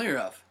be familiar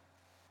of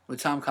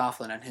with Tom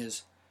Coughlin and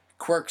his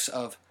quirks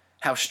of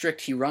how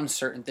strict he runs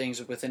certain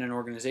things within an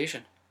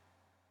organization.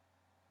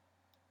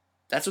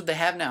 That's what they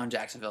have now in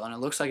Jacksonville, and it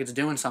looks like it's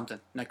doing something.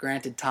 Now,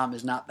 granted, Tom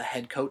is not the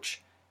head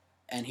coach,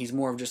 and he's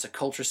more of just a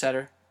culture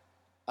setter,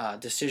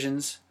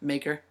 decisions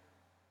maker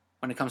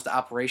when it comes to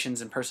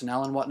operations and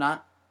personnel and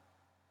whatnot.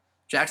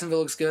 Jacksonville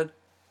looks good.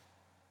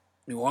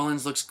 New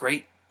Orleans looks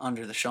great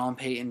under the Sean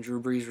Payton,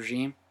 Drew Brees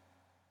regime.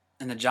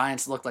 And the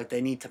Giants look like they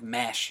need to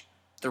mash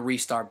the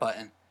restart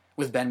button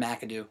with Ben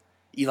McAdoo,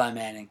 Eli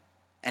Manning,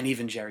 and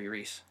even Jerry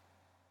Reese.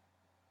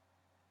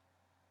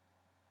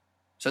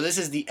 So this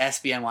is the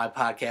SBNY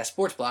podcast,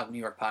 Sports Blog New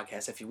York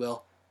podcast, if you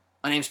will.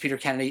 My name's Peter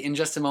Kennedy. In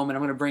just a moment,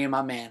 I'm going to bring in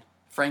my man,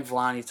 Frank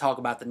Villani, to talk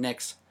about the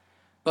Knicks.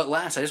 But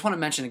last, I just want to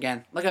mention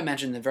again, like I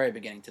mentioned in the very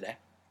beginning today,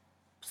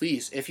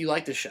 please, if you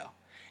like this show,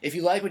 if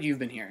you like what you've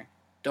been hearing,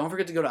 don't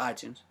forget to go to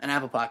iTunes, an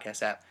Apple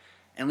Podcast app,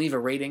 and leave a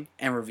rating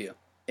and review.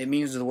 It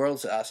means the world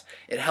to us.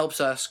 It helps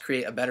us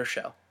create a better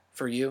show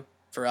for you,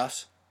 for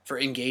us, for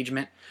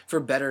engagement, for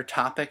better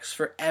topics,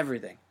 for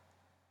everything.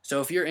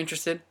 So if you're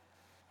interested,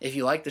 if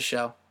you like the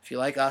show, if you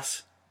like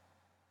us,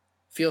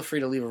 feel free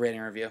to leave a rating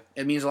and review.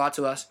 It means a lot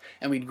to us,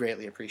 and we'd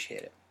greatly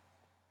appreciate it.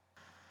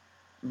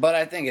 But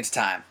I think it's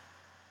time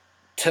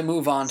to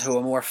move on to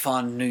a more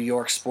fun New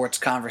York sports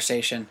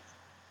conversation.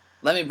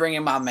 Let me bring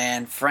in my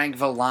man, Frank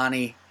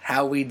Villani.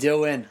 How we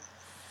doing?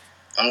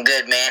 I'm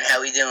good, man.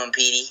 How we doing,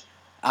 Petey?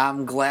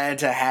 I'm glad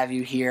to have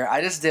you here.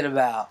 I just did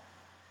about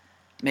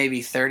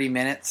maybe 30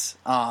 minutes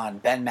on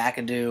Ben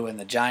McAdoo and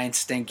the Giants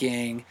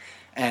stinking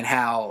and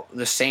how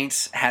the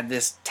Saints had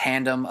this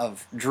tandem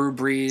of Drew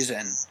Brees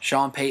and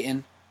Sean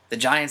Payton. The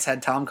Giants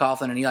had Tom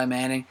Coughlin and Eli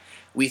Manning.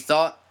 We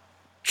thought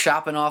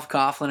chopping off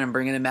Coughlin and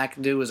bringing in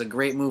McAdoo was a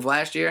great move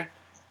last year,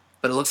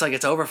 but it looks like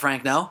it's over,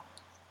 Frank, no?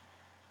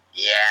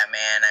 Yeah,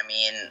 man. I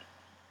mean,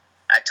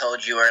 I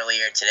told you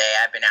earlier today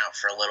I've been out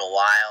for a little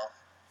while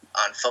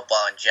on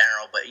football in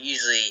general, but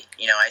usually,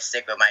 I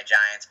stick with my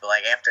Giants. But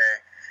like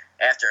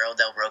after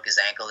Odell broke his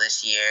ankle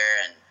this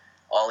year and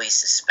all these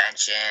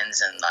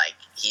suspensions and like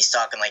he's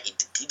talking like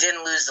he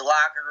didn't lose the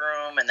locker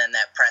room, and then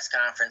that press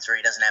conference where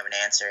he doesn't have an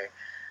answer,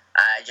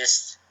 I've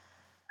just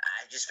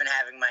been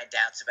having my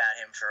doubts about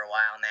him for a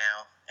while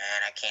now,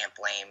 and I can't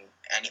blame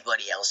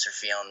anybody else for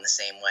feeling the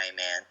same way,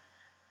 man.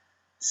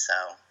 So,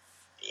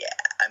 yeah,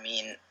 I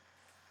mean,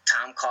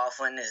 Tom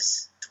Coughlin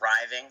is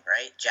thriving,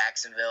 right?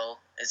 Jacksonville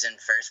is in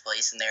first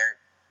place in their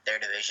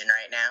division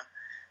right now.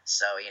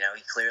 So, he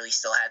clearly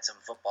still had some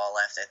football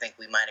left. I think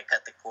we might have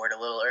cut the cord a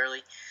little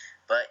early.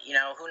 But,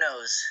 who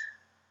knows?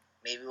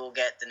 Maybe we'll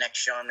get the next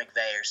Sean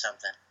McVay or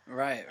something.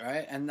 Right.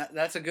 And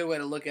that's a good way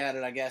to look at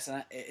it, I guess.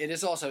 And it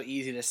is also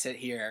easy to sit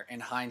here in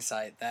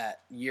hindsight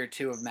that year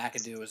 2 of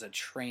McAdoo was a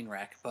train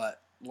wreck.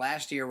 But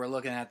last year we're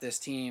looking at this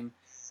team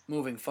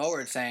moving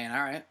forward saying,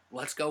 all right,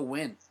 let's go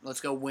win.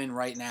 Let's go win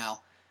right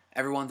now.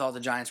 Everyone thought the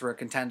Giants were a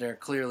contender.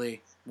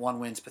 Clearly, 1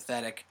 win's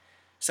pathetic.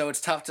 So it's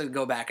tough to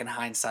go back in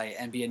hindsight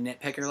and be a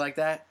nitpicker like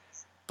that.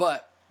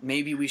 But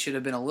maybe we should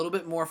have been a little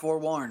bit more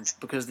forewarned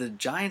because the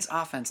Giants'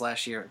 offense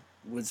last year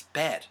was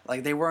bad.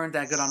 Like, they weren't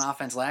that good on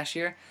offense last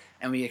year,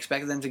 and we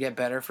expected them to get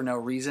better for no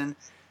reason,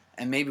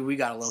 and maybe we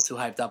got a little too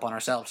hyped up on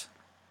ourselves.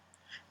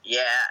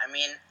 Yeah, I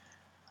mean,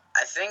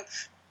 I think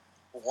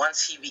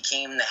once he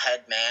became the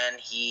head man,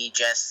 he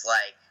just,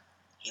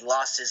 he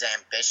lost his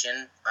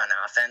ambition on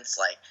offense.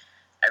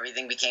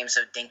 Everything became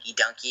so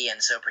dinky-dunky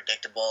and so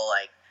predictable.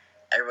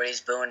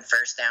 Everybody's booing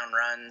first down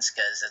runs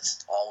because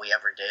that's all we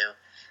ever do.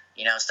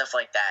 Stuff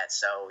like that.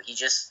 So he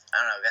just, I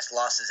don't know, I guess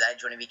lost his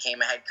edge when he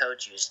became a head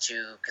coach. He was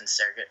too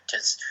conservative,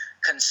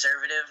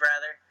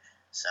 rather.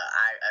 So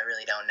I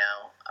really don't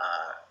know.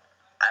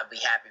 I'll be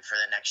happy for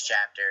the next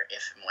chapter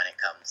if and when it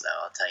comes,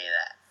 though. I'll tell you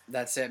that.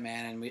 That's it,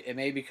 man. And it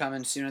may be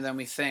coming sooner than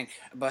we think.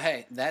 But,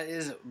 hey, that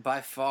is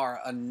by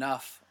far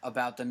enough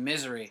about the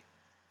misery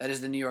that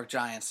is the New York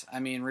Giants. I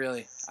mean,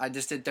 really, I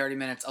just did 30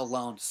 minutes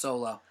alone,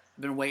 solo.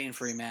 I've been waiting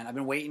for you, man. I've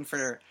been waiting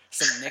for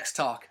some Knicks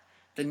talk.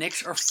 The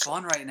Knicks are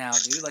fun right now,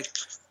 dude.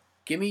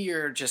 Give me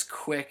your just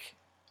quick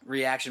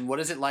reaction. What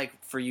is it like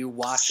for you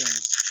watching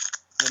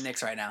the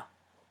Knicks right now?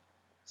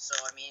 So,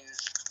 I mean,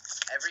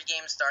 every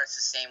game starts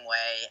the same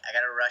way. I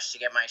got to rush to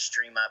get my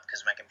stream up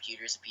because my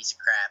computer's a piece of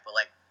crap. But,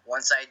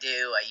 once I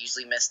do, I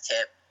usually miss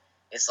tip.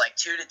 It's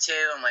 2-2.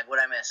 I'm like,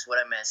 what'd I miss?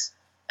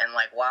 And,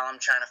 while I'm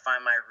trying to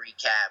find my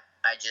recap,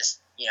 I just,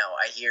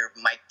 I hear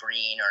Mike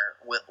Breen or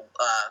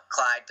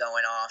Clyde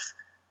going off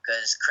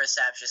because Chris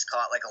Apps just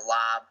caught, a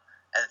lob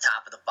at the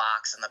top of the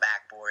box on the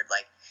backboard.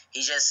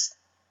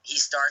 He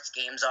starts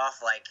games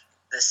off,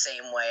 the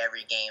same way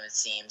every game, it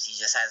seems. He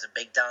just has a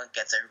big dunk,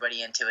 gets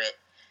everybody into it.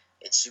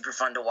 It's super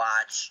fun to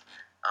watch.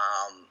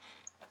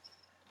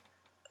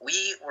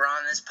 We were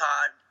on this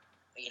pod,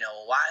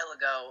 a while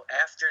ago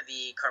after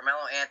the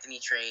Carmelo Anthony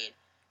trade,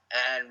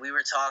 and we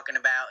were talking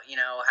about,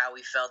 how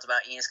we felt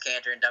about Enes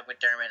Kanter and Doug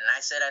McDermott, and I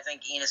said I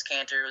think Enes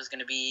Kanter was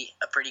going to be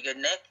a pretty good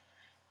Knick.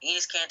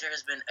 Enes Kanter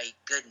has been a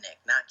good Knick,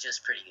 not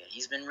just pretty good.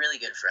 He's been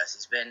really good for us.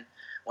 He's been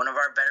one of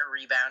our better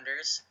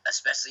rebounders,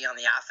 especially on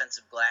the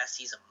offensive glass.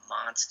 He's a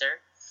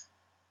monster.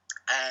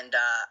 And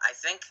I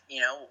think,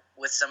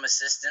 with some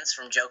assistance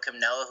from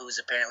Joakim Noah, who's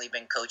apparently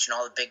been coaching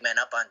all the big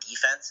men up on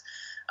defense,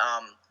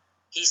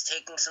 he's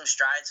taking some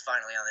strides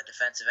finally on the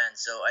defensive end.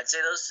 So I'd say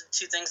those are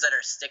the 2 things that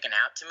are sticking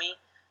out to me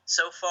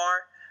so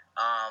far.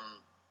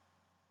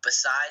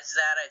 Besides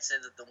that, I'd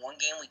say that the one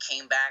game we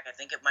came back, I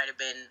think it might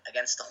have been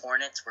against the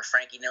Hornets, where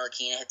Frankie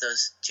Ntilikina hit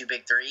those 2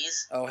 big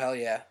threes. Oh, hell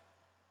yeah.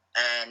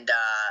 And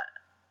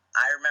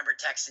I remember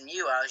texting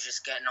you. I was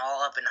just getting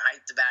all up and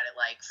hyped about it,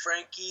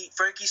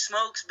 Frankie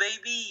smokes,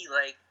 baby.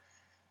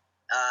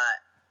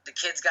 The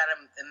kid's got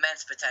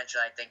immense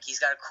potential, I think. He's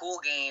got a cool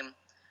game.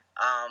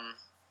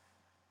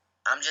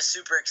 I'm just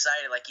super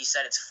excited. Like you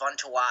said, it's fun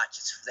to watch.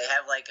 They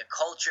have, a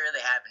culture.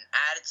 They have an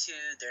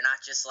attitude. They're not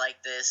just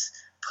this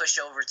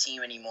pushover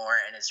team anymore,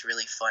 and it's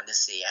really fun to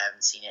see. I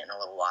haven't seen it in a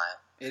little while.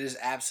 It has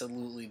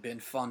absolutely been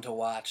fun to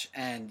watch.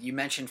 And you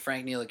mentioned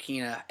Frank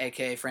Ntilikina,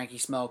 a.k.a. Frankie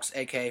Smokes,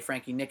 a.k.a.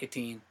 Frankie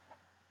Nicotine.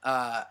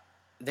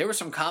 There were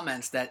some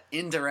comments that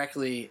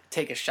indirectly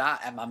take a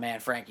shot at my man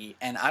Frankie,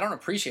 and I don't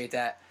appreciate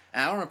that.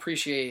 And I don't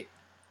appreciate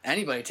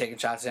anybody taking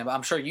shots at him, but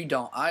I'm sure you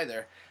don't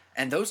either.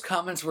 And those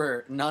comments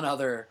were none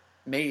other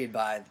made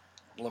by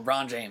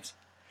LeBron James.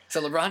 So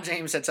LeBron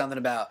James said something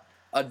about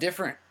a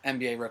different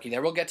NBA rookie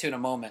there. We'll get to in a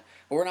moment,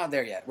 but we're not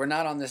there yet. We're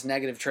not on this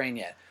negative train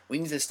yet. We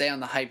need to stay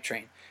on the hype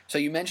train. So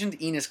you mentioned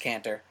Enes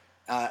Kanter,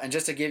 and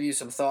just to give you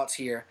some thoughts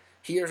here,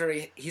 he's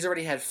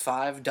already had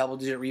 5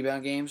 double-digit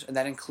rebound games, and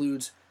that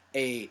includes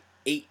a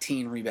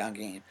 18 rebound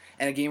game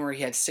and a game where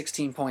he had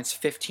 16 points,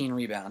 15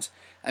 rebounds.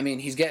 I mean,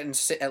 he's getting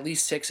at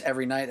least 6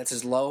 every night. That's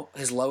his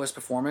lowest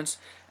performance,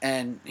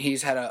 and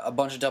he's had a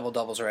bunch of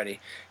double-doubles already.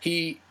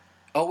 He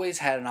always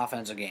had an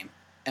offensive game.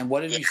 And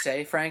what did we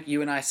say, Frank?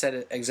 You and I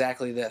said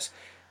exactly this.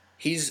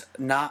 He's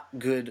not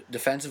good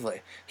defensively.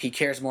 He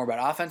cares more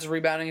about offensive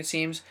rebounding, it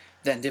seems,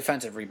 than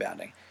defensive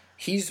rebounding.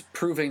 He's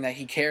proving that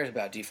he cares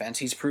about defense.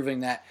 He's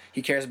proving that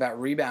he cares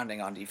about rebounding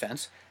on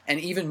defense and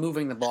even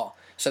moving the ball.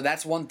 So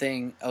that's one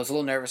thing I was a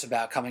little nervous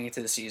about coming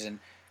into the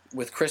season.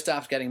 With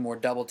Kristaps getting more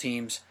double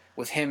teams,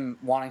 with him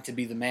wanting to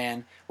be the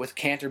man, with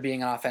Kanter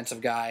being an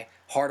offensive guy,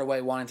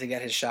 Hardaway wanting to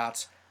get his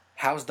shots,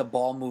 how's the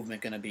ball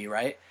movement going to be,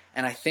 right?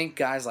 And I think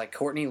guys like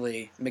Courtney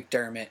Lee,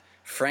 McDermott,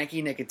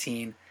 Frankie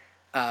Nicotine,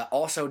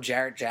 also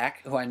Jarrett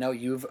Jack, who I know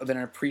you've been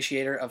an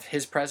appreciator of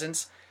his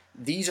presence,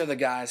 these are the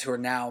guys who are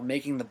now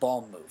making the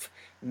ball move,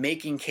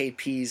 making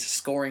KP's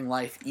scoring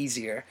life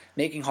easier,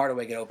 making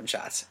Hardaway get open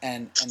shots,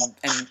 and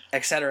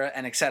et cetera,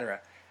 and et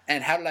cetera.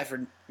 And how did I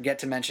forget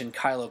to mention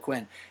Kyle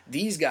O'Quinn?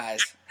 These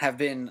guys have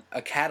been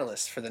a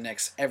catalyst for the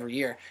Knicks every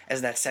year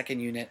as that second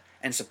unit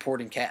and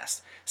supporting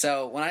cast.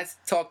 So when I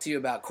talk to you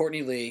about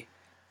Courtney Lee,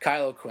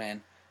 Kyle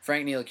O'Quinn,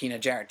 Frank Ntilikina,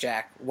 Jarrett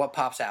Jack, what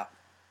pops out?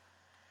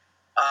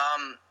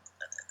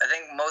 I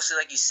think mostly,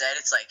 like you said,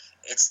 it's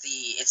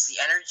the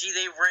energy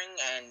they bring,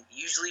 and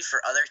usually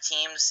for other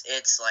teams,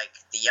 it's like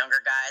the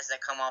younger guys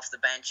that come off the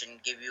bench and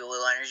give you a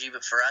little energy.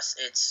 But for us,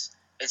 it's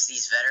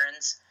these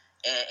veterans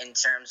in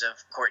terms of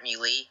Courtney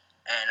Lee,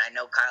 and I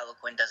know Kyle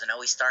O'Quinn doesn't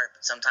always start,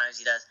 but sometimes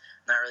he does.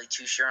 I'm not really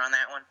too sure on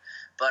that one,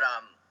 but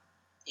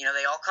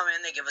they all come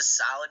in, they give us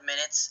solid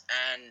minutes,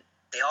 and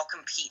they all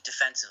compete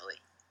defensively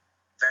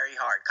very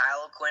hard.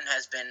 Kyle O'Quinn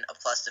has been a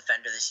plus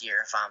defender this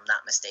year, if I'm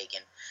not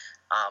mistaken.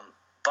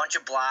 Bunch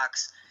of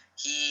blocks.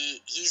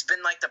 He's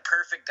been like the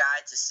perfect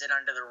guy to sit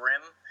under the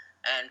rim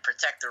and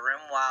protect the rim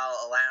while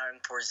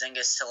allowing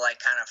Porzingis to like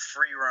kind of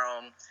free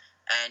roam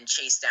and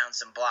chase down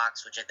some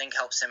blocks, which I think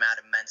helps him out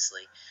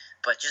immensely.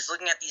 But just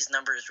looking at these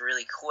numbers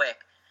really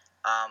quick,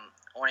 I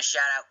want to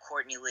shout out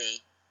Courtney Lee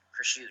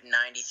for shooting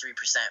 93%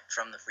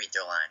 from the free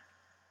throw line.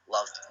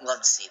 Love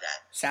to see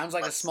that. Sounds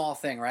like a small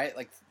thing, right?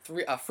 Like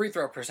a free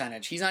throw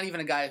percentage. He's not even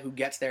a guy who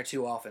gets there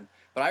too often.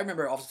 But I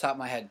remember off the top of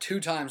my head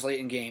 2 times late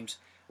in games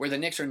where the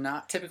Knicks are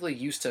not typically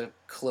used to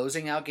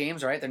closing out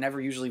games, right? They're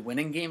never usually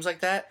winning games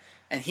like that.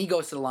 And he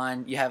goes to the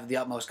line, you have the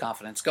utmost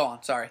confidence. Go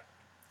on, sorry.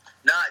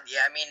 No,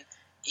 yeah, I mean,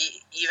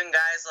 even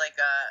guys like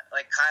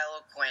Kyle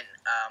O'Quinn,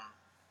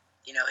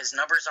 his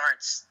numbers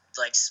aren't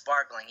like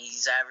sparkling.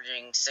 He's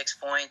averaging 6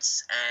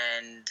 points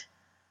and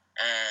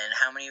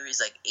how many? He's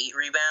like 8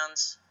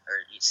 rebounds or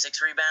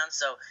 6 rebounds.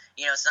 So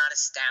it's not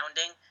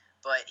astounding,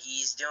 but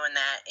he's doing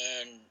that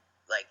in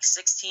like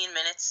 16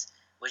 minutes.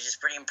 Which is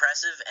pretty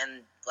impressive, and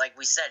like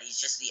we said, he's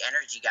just the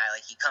energy guy.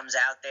 Like, he comes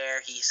out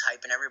there, he's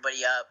hyping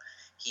everybody up,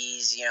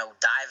 he's,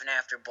 diving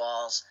after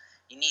balls.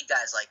 You need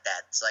guys like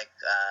that. It's like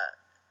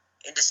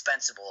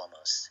indispensable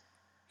almost.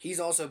 He's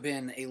also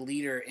been a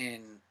leader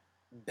in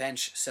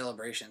bench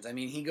celebrations. I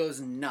mean, he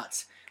goes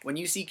nuts. When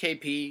you see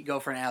KP go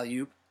for an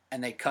alley-oop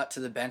and they cut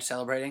to the bench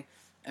celebrating,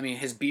 I mean,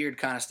 his beard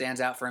kind of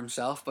stands out for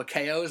himself, but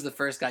KO is the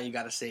first guy you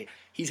got to see.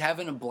 He's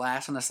having a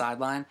blast on the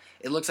sideline.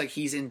 It looks like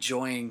he's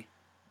enjoying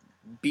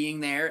being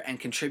there and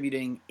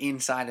contributing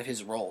inside of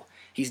his role.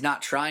 He's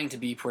not trying to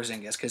be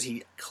Porzingis because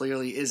he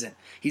clearly isn't.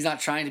 He's not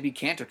trying to be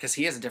Kanter because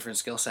he has a different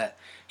skill set.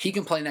 He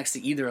can play next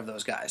to either of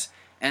those guys.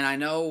 And I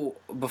know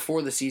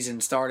before the season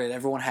started,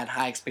 everyone had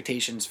high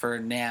expectations for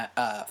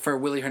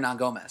Willy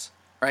Hernangomez,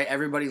 right?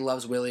 Everybody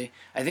loves Willy.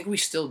 I think we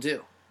still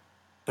do,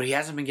 but he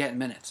hasn't been getting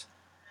minutes.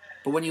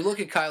 But when you look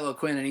at Kyle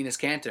O'Quinn and Enes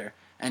Kanter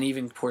and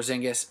even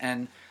Porzingis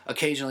and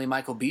occasionally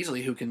Michael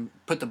Beasley, who can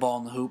put the ball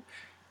in the hoop,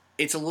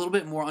 it's a little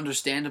bit more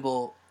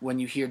understandable when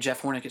you hear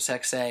Jeff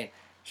Hornacek say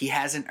he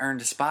hasn't earned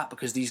a spot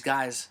because these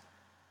guys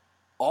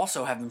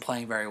also have been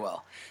playing very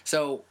well.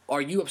 So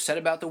are you upset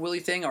about the Willie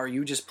thing, or are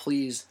you just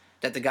pleased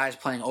that the guys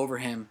playing over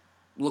him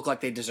look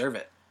like they deserve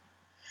it?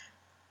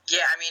 Yeah,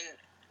 I mean,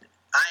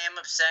 I am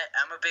upset.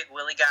 I'm a big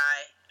Willie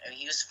guy. I mean,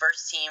 he was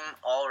first team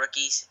all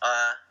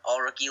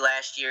rookie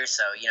last year,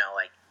 so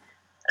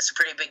that's a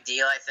pretty big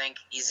deal. I think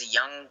he's a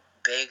young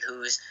big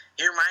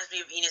he reminds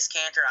me of Enes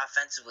Kanter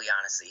offensively,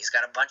 honestly. He's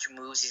got a bunch of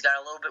moves. He's got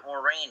a little bit more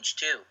range,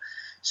 too.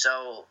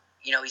 So,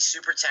 he's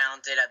super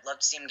talented. I'd love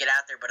to see him get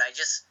out there, but I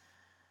just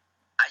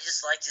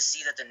like to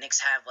see that the Knicks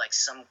have, like,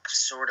 some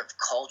sort of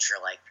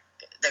culture. Like,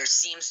 there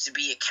seems to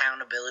be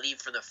accountability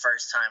for the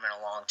first time in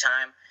a long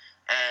time.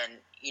 And,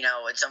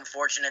 it's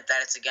unfortunate that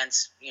it's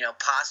against,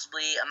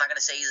 possibly, I'm not going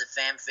to say he's a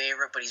fan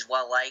favorite, but he's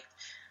well-liked.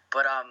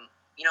 But,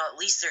 at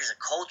least there's a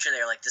culture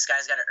there. Like, this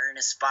guy's got to earn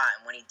his spot,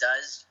 and when he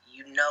does,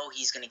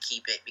 he's going to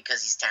keep it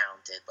because he's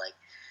talented. Like,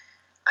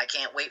 I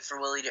can't wait for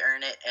Willie to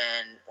earn it,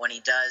 and when he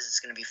does, it's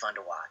going to be fun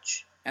to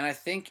watch. And I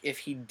think if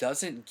he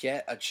doesn't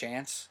get a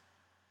chance,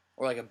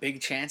 or like a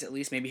big chance at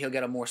least, maybe he'll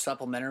get a more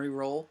supplementary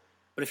role.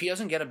 But if he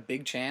doesn't get a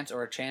big chance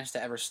or a chance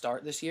to ever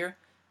start this year,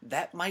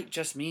 that might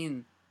just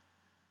mean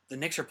the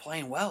Knicks are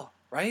playing well,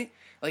 right?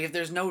 Like, if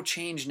there's no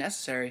change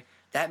necessary,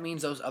 that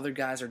means those other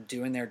guys are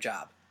doing their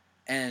job.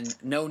 And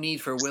no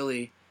need for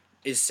Willie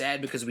is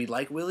sad because we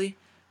like Willie,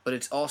 but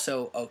it's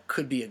also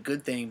could be a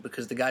good thing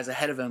because the guys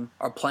ahead of him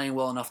are playing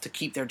well enough to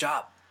keep their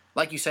job.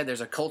 Like you said,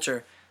 there's a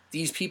culture.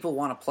 These people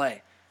want to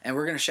play. And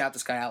we're going to shout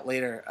this guy out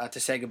later to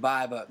say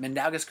goodbye, but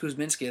Mindaugas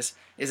Kuzminskas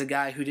is a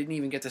guy who didn't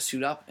even get to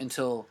suit up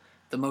until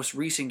the most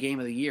recent game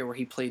of the year where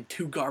he played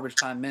 2 garbage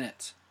time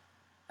minutes.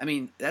 I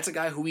mean, that's a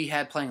guy who we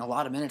had playing a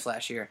lot of minutes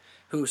last year,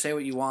 who, say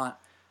what you want,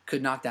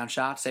 could knock down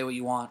shots, say what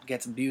you want,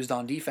 gets abused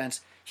on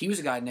defense. He was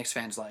a guy Knicks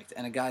fans liked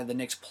and a guy the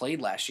Knicks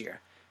played last year.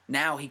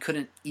 Now he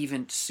couldn't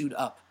even suit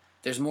up.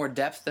 There's more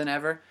depth than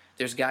ever.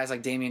 There's guys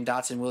like Damian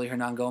Dotson, Willy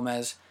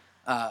Hernangomez,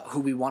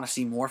 who we want to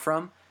see more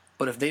from.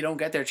 But if they don't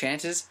get their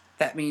chances,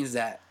 that means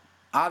that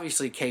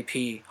obviously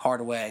KP,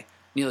 Hardaway,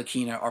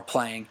 Ntilikina are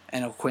playing,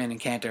 and O'Quinn and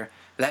Kanter.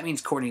 But that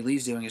means Courtney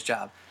Lee's doing his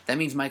job. That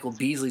means Michael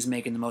Beasley's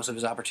making the most of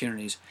his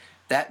opportunities.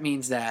 That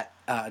means that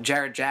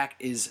Jarrett Jack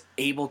is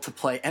able to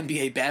play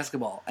NBA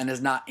basketball and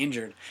is not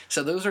injured.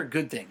 So those are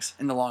good things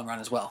in the long run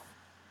as well.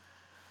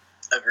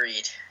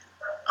 Agreed.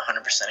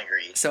 100%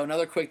 agreed. So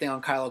another quick thing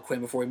on Kyle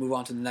O'Quinn before we move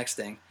on to the next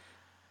thing.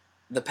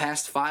 The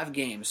past 5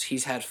 games,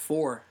 he's had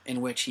 4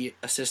 in which he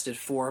assisted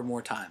 4 or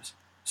more times.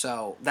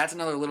 So that's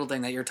another little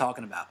thing that you're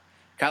talking about.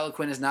 Kyle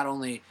O'Quinn is not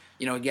only,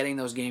 getting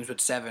those games with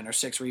 7 or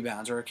 6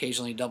 rebounds or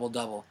occasionally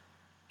double-double.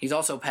 He's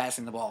also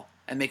passing the ball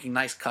and making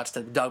nice cuts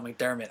to Doug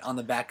McDermott on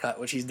the back cut,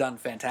 which he's done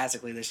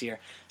fantastically this year.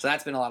 So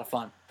that's been a lot of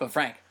fun. But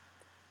Frank,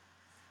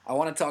 I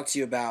want to talk to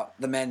you about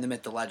the man, the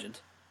myth, the legend.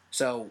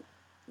 So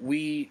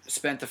we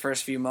spent the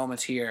first few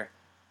moments here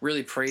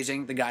really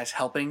praising the guys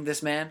helping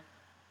this man,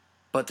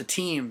 but the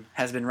team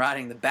has been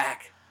riding the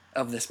back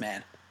of this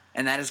man,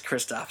 and that is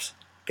Kristaps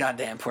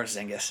goddamn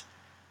Porzingis.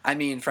 I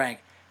mean,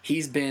 Frank,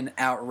 he's been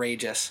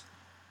outrageous.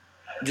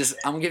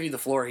 I'm going to give you the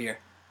floor here.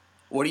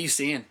 What are you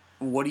seeing?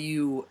 What do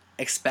you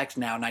expect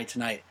now night to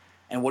night?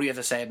 And what do you have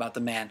to say about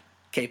the man,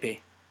 KP?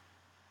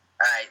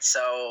 All right,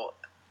 so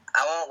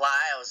I won't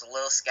lie. I was a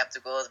little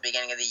skeptical at the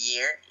beginning of the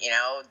year.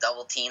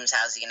 Double teams,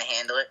 how's he going to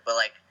handle it? But,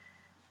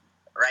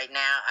 right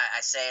now,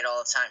 I say it all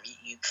the time.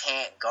 You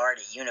can't guard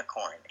a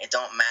unicorn. It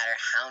don't matter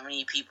how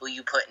many people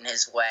you put in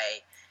his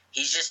way.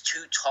 He's just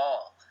too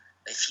tall.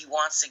 If he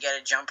wants to get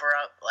a jumper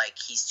up,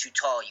 he's too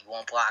tall. You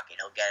won't block it.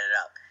 He'll get it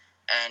up.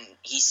 And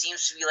he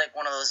seems to be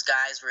one of those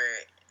guys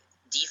where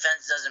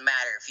defense doesn't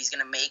matter. If he's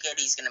going to make it,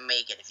 he's going to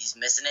make it. If he's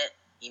missing it,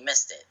 he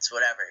missed it. It's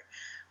whatever.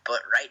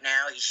 But right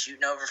now, he's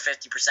shooting over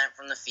 50%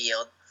 from the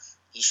field.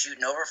 He's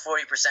shooting over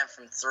 40%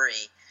 from 3,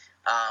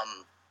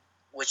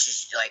 which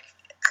is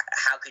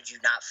how could you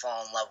not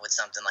fall in love with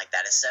something like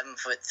that? A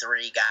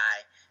 7'3" guy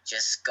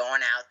just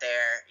going out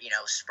there,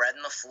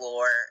 spreading the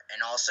floor,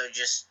 and also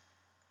just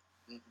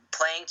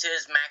playing to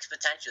his max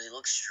potential. He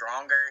looks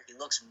stronger. He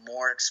looks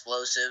more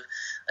explosive.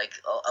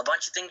 A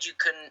bunch of things you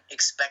couldn't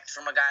expect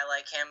from a guy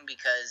like him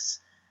because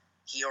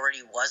he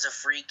already was a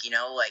freak,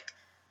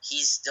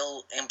 he's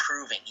still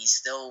improving. He's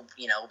still,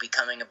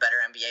 becoming a better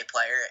NBA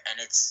player. And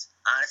it's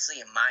honestly,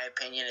 in my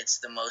opinion, it's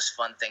the most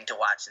fun thing to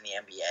watch in the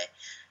NBA.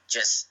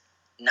 Just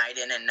night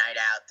in and night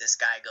out, this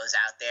guy goes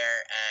out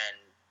there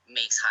and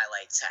makes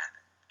highlights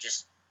happen.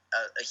 Just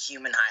a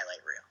human highlight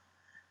reel.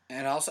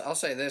 And I'll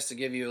say this to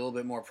give you a little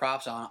bit more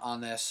props on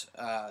this.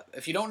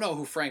 If you don't know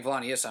who Frank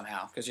Villani is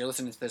somehow, because you're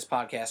listening to this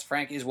podcast,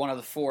 Frank is one of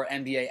the 4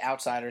 NBA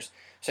outsiders.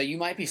 So you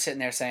might be sitting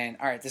there saying,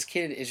 all right, this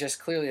kid is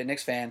just clearly a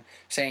Knicks fan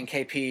saying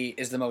KP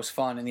is the most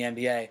fun in the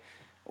NBA.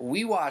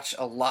 We watch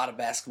a lot of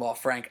basketball,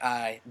 Frank,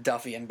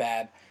 Duffy, and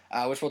Bab,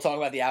 which we'll talk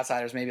about the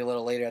outsiders maybe a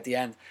little later at the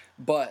end.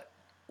 But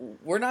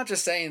we're not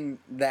just saying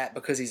that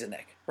because he's a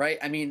Knick, right?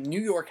 I mean,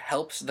 New York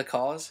helps the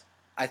cause.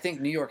 I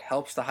think New York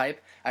helps the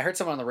hype. I heard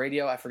someone on the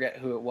radio, I forget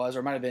who it was, or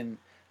it might have been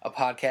a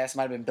podcast, it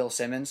might have been Bill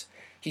Simmons.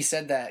 He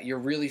said that you're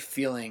really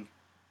feeling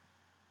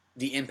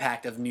the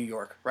impact of New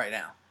York right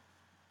now.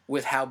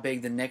 With how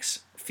big the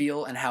Knicks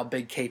feel and how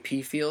big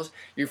KP feels,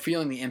 you're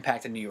feeling the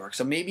impact of New York.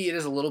 So maybe it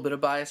is a little bit of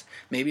bias,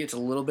 maybe it's a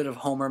little bit of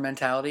homer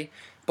mentality,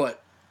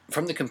 but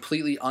from the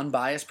completely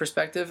unbiased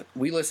perspective,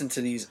 we listen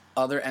to these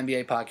other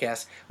NBA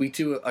podcasts. We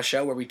do a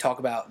show where we talk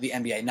about the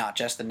NBA, not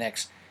just the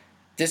Knicks.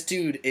 This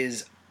dude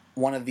is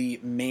one of the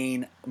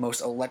main,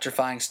 most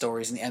electrifying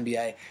stories in the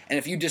NBA. And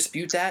if you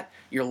dispute that,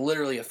 you're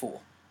literally a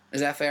fool. Is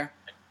that fair?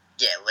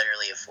 Yeah,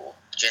 literally a fool.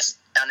 Just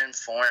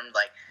uninformed.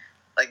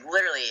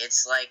 Literally,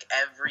 it's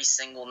every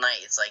single night.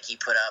 It's he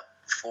put up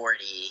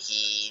 40.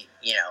 He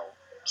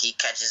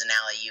catches an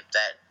alley-oop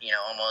that,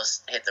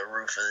 almost hit the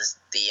roof of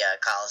the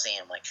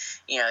Coliseum.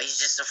 He's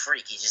just a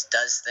freak. He just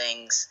does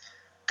things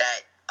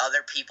that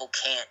other people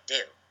can't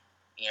do,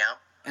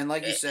 And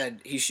like you said,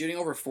 he's shooting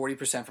over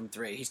 40% from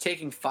 3. He's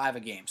taking 5 a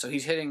game. So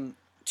he's hitting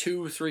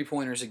 2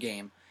 3-pointers a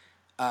game.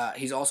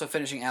 He's also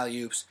finishing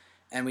alley-oops.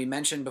 And we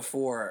mentioned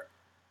before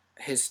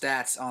his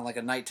stats on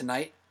a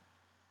night-to-night.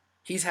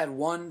 He's had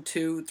 1,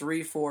 2,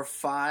 3, 4,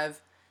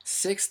 5,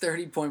 6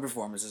 30-point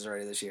performances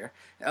already this year.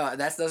 That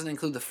doesn't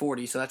include the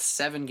 40, so that's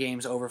 7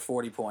 games over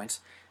 40 points.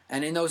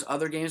 And in those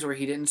other games where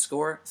he didn't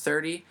score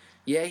 30,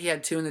 yeah, he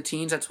had 2 in the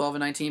teens at 12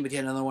 and 19, but he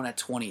had another one at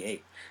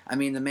 28. I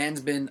mean, the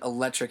man's been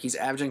electric. He's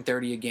averaging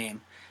 30 a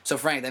game. So,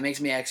 Frank, that makes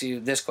me ask you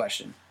this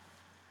question.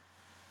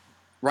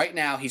 Right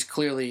now, he's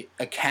clearly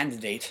a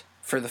candidate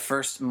for the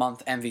first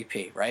month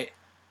MVP, right?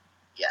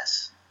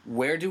 Yes.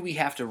 Where do we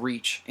have to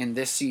reach in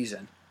this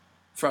season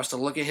for us to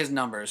look at his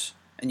numbers,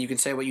 and you can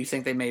say what you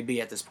think they may be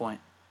at this point,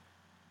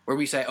 where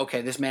we say,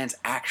 okay, this man's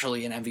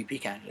actually an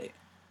MVP candidate?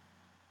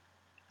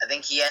 I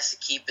think he has to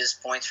keep his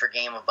points per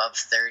game above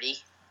 30.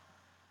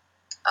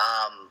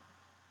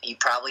 He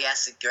probably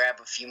has to grab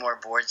a few more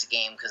boards a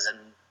game because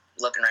I'm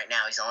looking right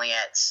now, he's only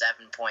at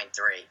 7.3.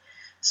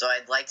 So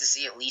I'd like to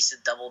see at least a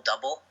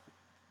double-double.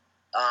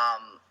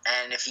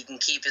 And if he can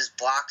keep his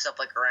blocks up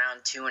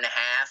around 2.5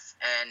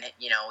 and,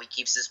 he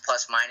keeps his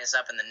plus-minus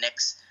up and the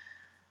Knicks,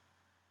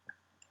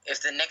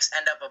 if the Knicks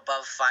end up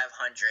above 500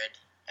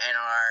 and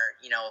are,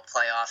 a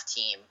playoff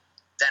team,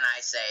 then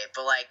I say it.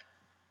 But,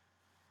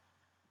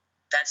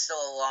 that's still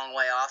a long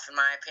way off in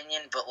my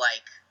opinion, but,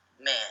 like,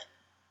 man,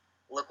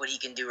 look what he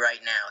can do right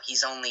now.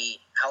 He's only,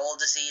 how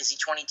old is he? Is he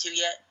 22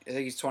 yet? I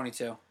think he's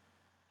 22.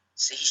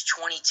 So he's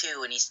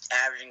 22 and he's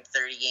averaging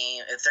 30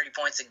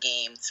 points a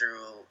game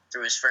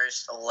through his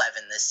first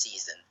 11 this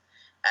season,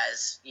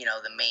 as, you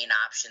know, the main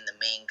option, the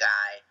main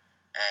guy.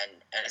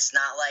 And it's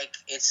not like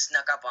it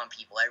snuck up on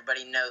people.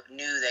 Everybody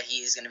knew that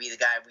he's going to be the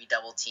guy we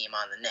double team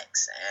on the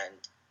Knicks, and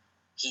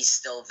he's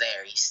still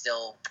there. He's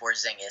still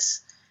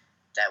Porzingis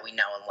that we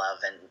know and love,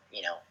 and,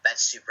 you know,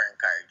 that's super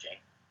encouraging.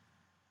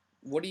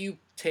 What do you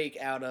take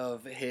out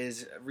of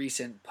his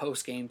recent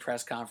post-game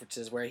press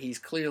conferences where he's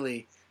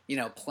clearly, you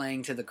know,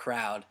 playing to the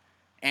crowd,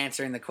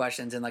 answering the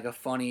questions in like a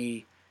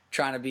funny,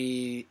 trying to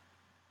be,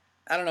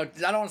 I don't know,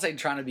 I don't want to say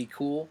trying to be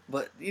cool,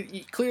 but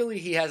clearly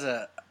he has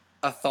a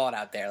thought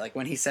out there. Like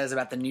when he says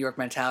about the New York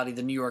mentality,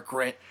 the New York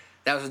grit,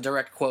 that was a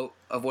direct quote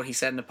of what he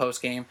said in the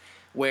post-game,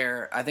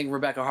 where I think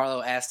Rebecca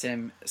Harlow asked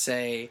him,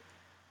 say,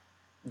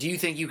 do you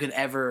think you could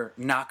ever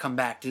not come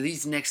back? Do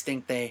these Knicks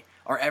think they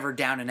are ever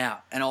down and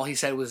out? And all he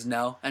said was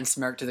no, and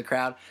smirked to the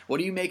crowd. What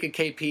do you make of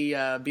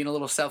KP being a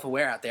little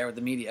self-aware out there with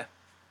the media?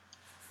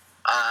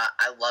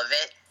 I love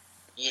it.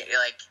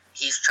 Like,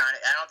 he's trying to,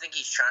 I don't think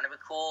he's trying to be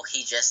cool.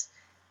 He just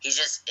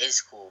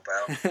is cool,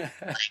 bro.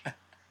 Like,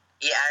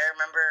 yeah, I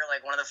remember,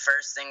 like, one of the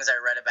first things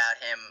I read about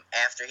him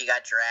after he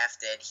got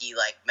drafted, he,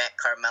 like, met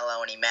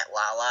Carmelo and he met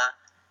Lala,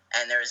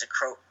 and there was a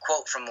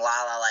quote from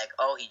Lala, like,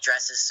 oh, he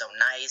dresses so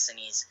nice, and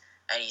he's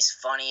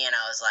funny, and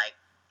I was like,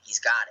 he's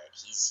got it.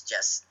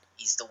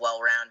 He's the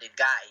well-rounded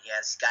guy.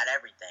 He's got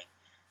everything.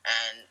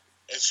 And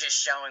it's just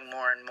showing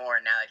more and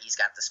more now that he's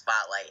got the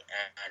spotlight,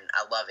 and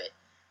I love it.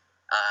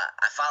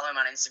 I follow him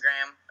on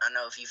Instagram. I don't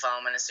know if you follow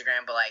him on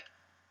Instagram, but, like,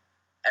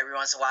 every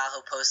once in a while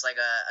he'll post, like,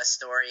 a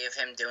story of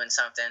him doing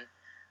something.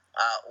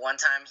 One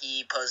time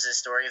he posted a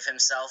story of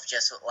himself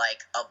just with,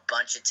 like, a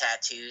bunch of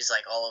tattoos,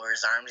 like, all over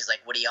his arms. He's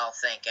like, what do y'all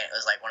think? And it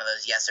was, like, one of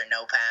those yes or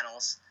no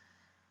panels.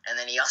 And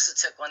then he also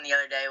took one the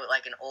other day with,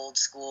 like, an old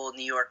school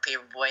New York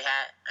paperboy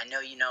hat. I know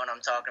you know what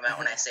I'm talking about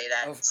when I say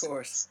that. Of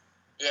course.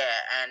 Yeah,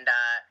 and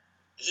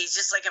he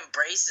just, like,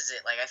 embraces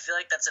it. Like, I feel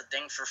like that's a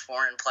thing for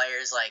foreign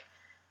players. Like,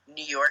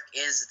 New York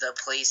is the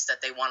place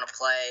that they want to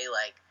play.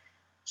 Like,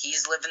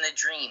 he's living the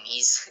dream.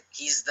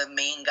 He's the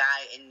main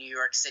guy in New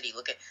York City.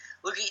 Look at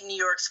New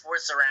York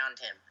sports around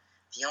him.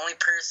 The only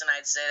person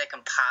I'd say that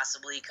can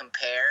possibly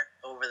compare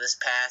over this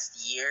past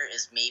year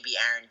is maybe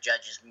Aaron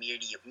Judge's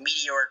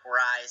meteoric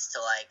rise to,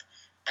 like,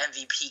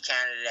 MVP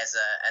candidate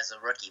as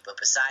a rookie. But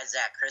besides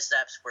that,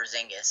 Kristaps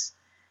Porzingis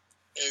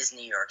is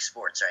New York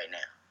sports right now.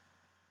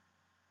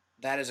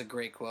 That is a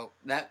great quote.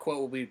 That quote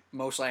will be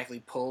most likely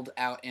pulled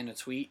out in a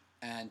tweet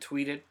and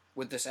tweeted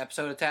with this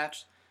episode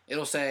attached.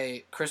 It'll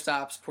say,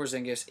 Kristaps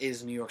Porzingis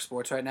is New York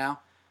sports right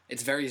now.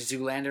 It's very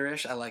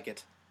Zoolander-ish. I like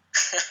it.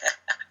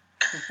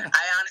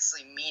 I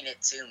honestly mean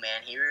it too,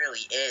 man. He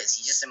really is.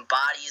 He just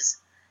embodies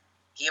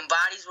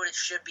what it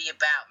should be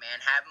about, man.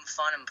 Having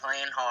fun and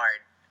playing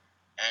hard.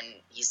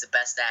 And he's the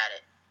best at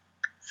it.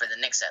 For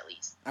the Knicks, at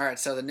least. All right,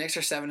 so the Knicks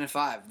are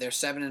 7-5. They're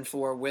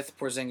 7-4 with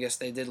Porzingis.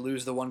 They did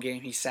lose the one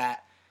game he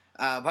sat.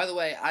 By the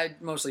way, I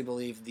mostly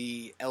believe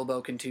the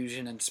elbow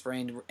contusion and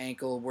sprained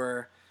ankle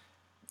were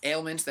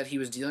ailments that he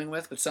was dealing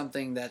with, but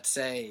something that,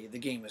 say, the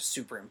game was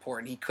super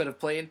important. He could have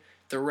played.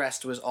 The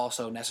rest was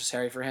also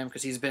necessary for him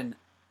because he's been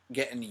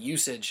getting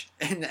usage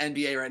in the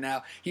NBA right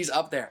now. He's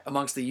up there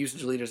amongst the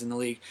usage leaders in the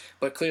league,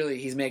 but clearly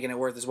he's making it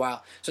worth his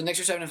while. So Knicks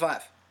are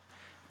 7-5.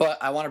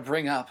 But I want to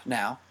bring up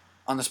now,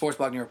 on the Sports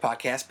Blog New York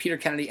podcast, Peter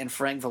Kennedy and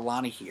Frank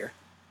Villani here.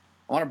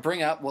 I want to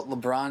bring up what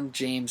LeBron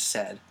James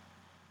said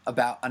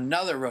about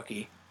another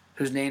rookie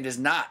whose name is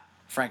not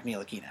Frank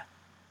Ntilikina.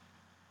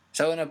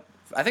 So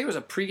I think it was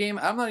a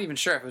pregame. I'm not even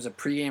sure if it was a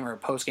pregame or a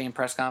postgame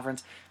press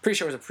conference. Pretty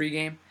sure it was a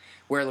pregame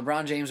where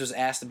LeBron James was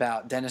asked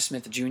about Dennis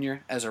Smith Jr.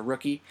 as a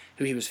rookie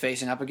who he was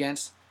facing up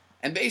against.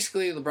 And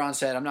basically LeBron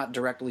said, I'm not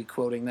directly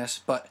quoting this,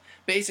 but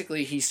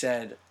basically he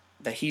said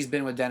that he's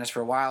been with Dennis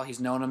for a while. He's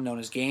known him, known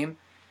his game.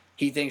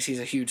 He thinks he's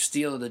a huge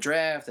steal of the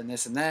draft and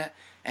this and that.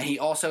 And he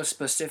also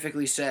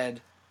specifically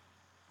said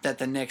that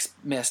the Knicks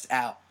missed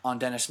out on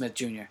Dennis Smith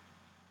Jr.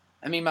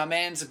 I mean, my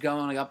man's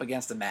going up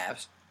against the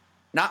Mavs,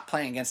 not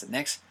playing against the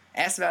Knicks,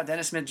 asked about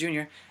Dennis Smith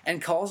Jr.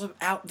 and calls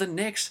out the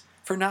Knicks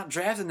for not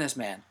drafting this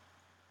man.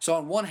 So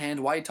on one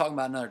hand, why are you talking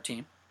about another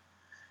team?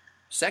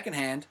 Second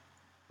hand,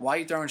 why are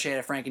you throwing shade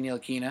at Frank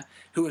Ntilikina,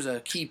 who was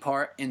a key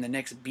part in the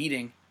Knicks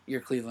beating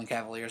your Cleveland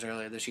Cavaliers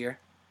earlier this year?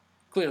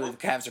 Clearly the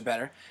Cavs are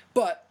better.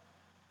 But,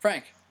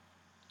 Frank,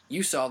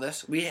 you saw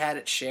this. We had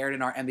it shared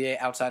in our NBA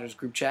Outsiders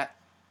group chat.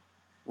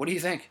 What do you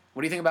think?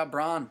 What do you think about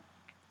Bron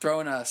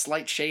throwing a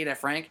slight shade at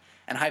Frank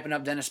and hyping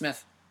up Dennis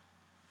Smith?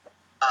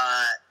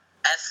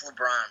 F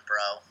LeBron,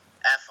 bro.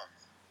 F him.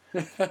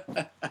 I'm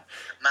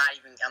not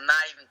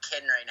even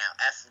kidding right now.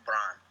 F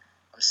LeBron.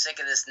 I'm sick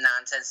of this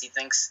nonsense. He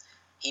thinks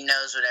he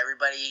knows what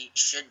everybody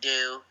should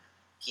do.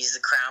 He's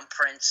the crown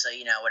prince, so,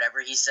 you know,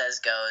 whatever he says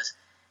goes.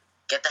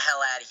 Get the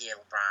hell out of here,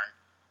 LeBron.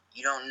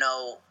 You don't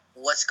know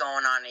what's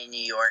going on in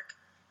New York.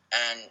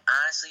 And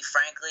honestly,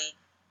 frankly,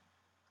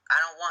 I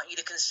don't want you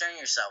to concern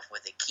yourself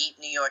with it. Keep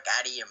New York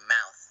out of your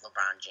mouth,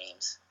 LeBron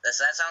James. That's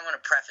how I'm going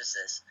to preface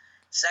this.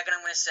 Second,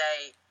 I'm going to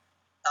say,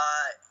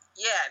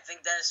 yeah, I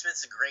think Dennis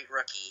Smith's a great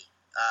rookie.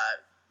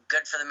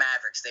 Good for the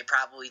Mavericks. They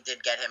probably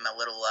did get him a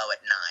little low at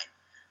 9.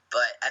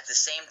 But at the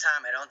same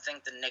time, I don't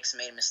think the Knicks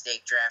made a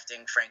mistake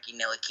drafting Frankie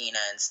Ntilikina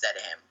instead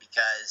of him,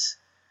 because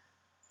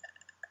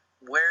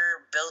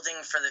we're building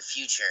for the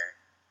future.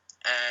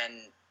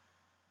 And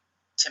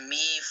to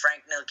me,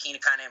 Frank Ntilikina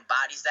kind of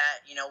embodies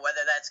that,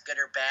 whether that's good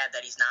or bad,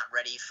 that he's not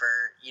ready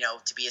for,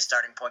 to be a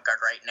starting point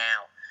guard right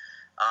now.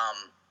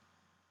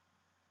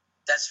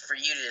 That's for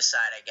you to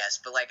decide, I guess.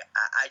 But,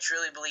 I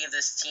truly believe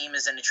this team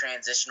is in a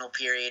transitional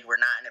period.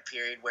 We're not in a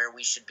period where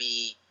we should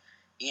be,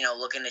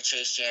 looking to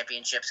chase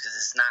championships, because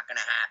it's not going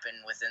to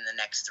happen within the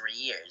next 3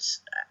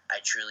 years. I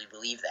truly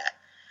believe that.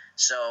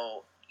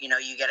 So, you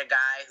get a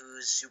guy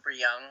who's super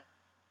young,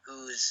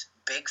 who's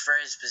big for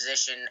his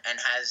position, and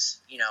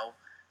has,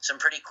 some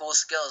pretty cool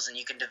skills, and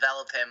you can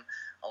develop him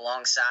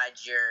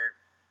alongside your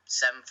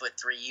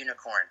 7'3"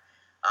 unicorn.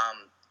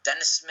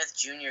 Dennis Smith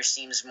Jr.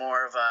 seems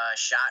more of a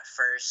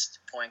shot-first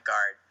point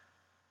guard,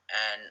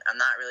 and I'm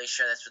not really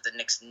sure that's what the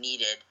Knicks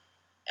needed.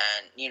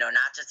 And,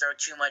 not to throw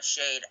too much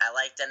shade, I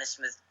like Dennis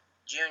Smith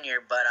Jr.,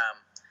 but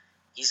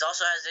he's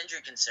also has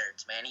injury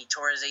concerns, man. He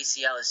tore his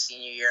ACL his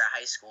senior year of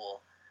high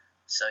school,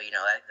 so,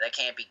 that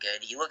can't be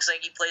good. He looks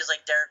like he plays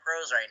like Derrick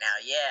Rose right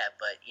now, yeah,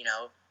 but,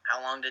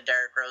 how long did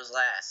Derrick Rose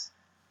last?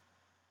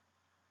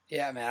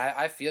 Yeah, man,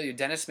 I feel you.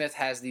 Dennis Smith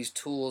has these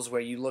tools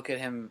where you look at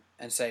him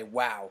and say,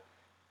 wow,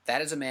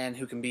 that is a man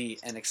who can be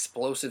an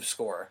explosive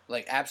scorer,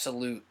 like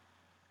absolute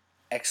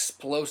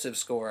explosive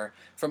scorer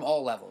from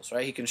all levels,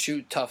 right? He can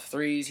shoot tough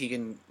threes. He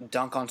can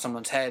dunk on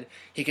someone's head.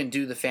 He can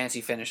do the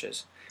fancy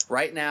finishes.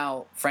 Right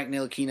now, Frank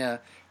Ntilikina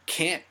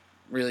can't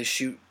really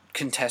shoot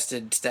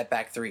contested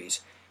step-back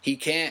threes. He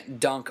can't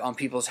dunk on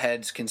people's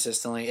heads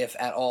consistently, if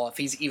at all, if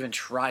he's even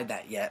tried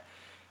that yet.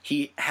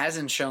 He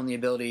hasn't shown the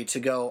ability to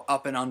go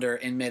up and under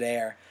in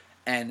midair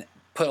and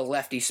put a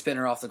lefty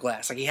spinner off the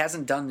glass. He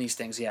hasn't done these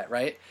things yet,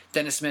 right?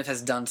 Dennis Smith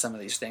has done some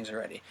of these things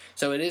already.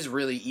 So it is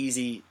really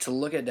easy to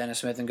look at Dennis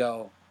Smith and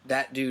go,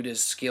 that dude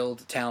is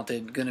skilled,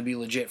 talented, going to be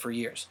legit for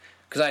years.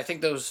 Because I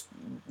think those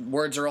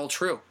words are all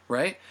true,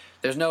 right?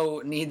 There's no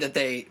need that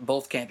they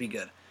both can't be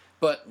good.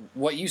 But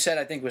what you said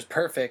I think was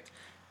perfect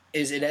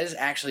is it is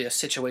actually a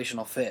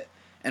situational fit.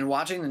 And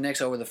watching the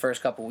Knicks over the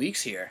first couple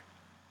weeks here,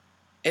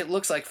 it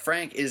looks like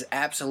Frank is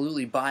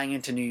absolutely buying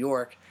into New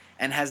York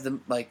and has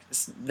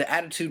the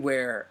attitude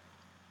where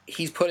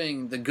he's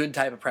putting the good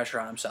type of pressure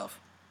on himself.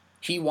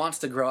 He wants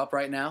to grow up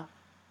right now,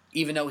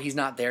 even though he's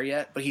not there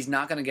yet, but he's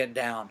not going to get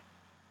down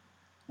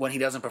when he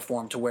doesn't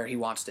perform to where he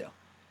wants to.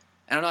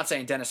 And I'm not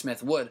saying Dennis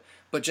Smith would,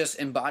 but just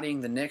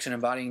embodying the Knicks and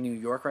embodying New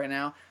York right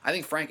now, I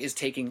think Frank is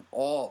taking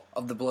all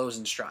of the blows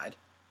in stride.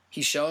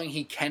 He's showing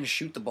he can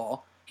shoot the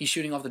ball. He's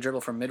shooting off the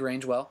dribble from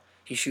mid-range well.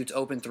 He shoots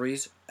open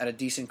threes at a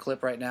decent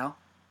clip right now.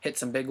 Hit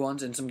some big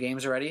ones in some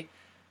games already.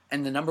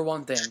 And the number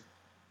one thing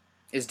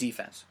is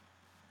defense.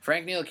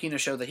 Frank Ntilikina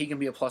showed that he can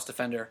be a plus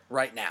defender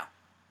right now,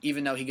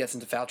 even though he gets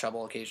into foul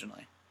trouble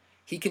occasionally.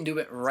 He can do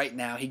it right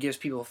now. He gives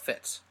people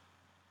fits.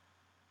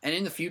 And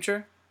in the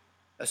future,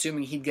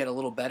 assuming he'd get a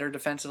little better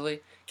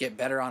defensively, get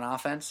better on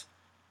offense,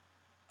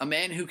 a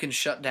man who can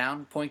shut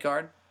down point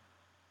guard,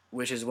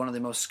 which is one of the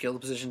most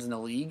skilled positions in the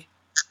league,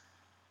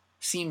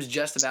 seems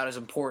just about as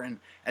important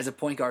as a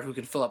point guard who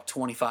can fill up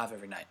 25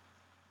 every night.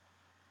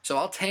 So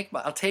I'll take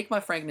my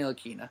Frank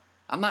Ntilikina.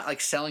 I'm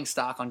not selling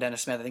stock on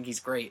Dennis Smith. I think he's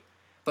great.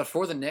 But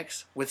for the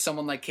Knicks, with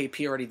someone like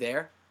KP already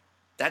there,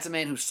 that's a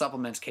man who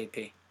supplements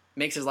KP.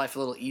 Makes his life a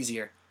little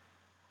easier.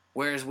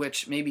 Whereas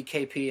maybe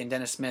KP and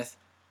Dennis Smith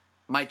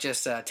might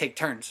just take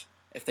turns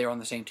if they were on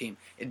the same team.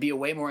 It'd be a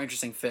way more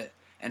interesting fit.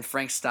 And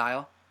Frank's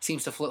style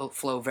seems to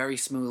flow very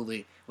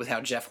smoothly with how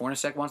Jeff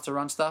Hornacek wants to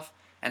run stuff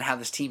and how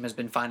this team has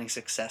been finding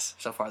success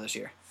so far this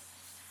year.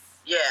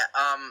 Yeah,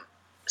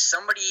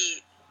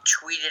 somebody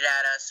tweeted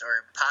at us,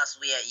 or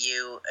possibly at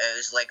you, it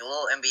was like a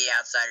little NBA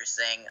Outsiders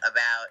thing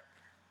about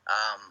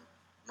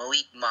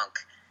Malik Monk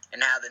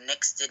and how the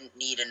Knicks didn't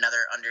need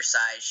another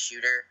undersized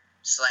shooter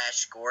 /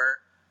 scorer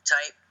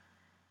type.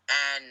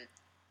 And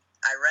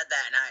I read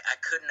that and I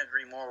couldn't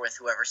agree more with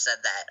whoever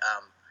said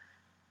that.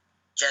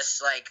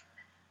 Just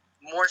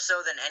more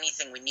so than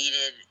anything, we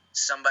needed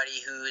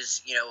somebody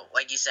who's,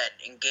 like you said,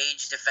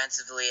 engaged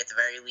defensively at the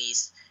very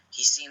least.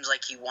 He seems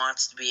like he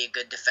wants to be a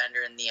good defender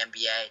in the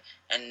NBA.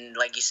 And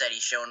like you said,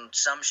 he's shown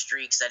some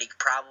streaks that he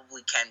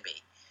probably can be.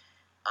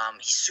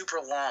 He's super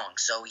long,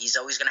 so he's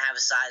always going to have a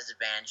size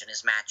advantage in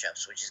his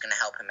matchups, which is going to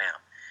help him out.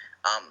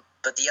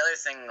 But the other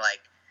thing,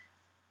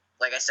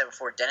 like I said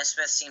before, Dennis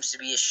Smith seems to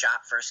be a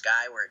shot-first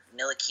guy, where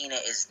Ntilikina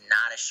is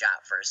not a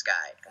shot-first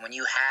guy. And when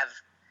you have,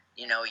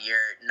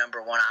 your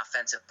number one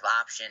offensive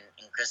option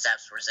in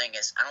Kristaps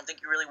Porzingis, I don't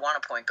think you really want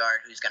a point guard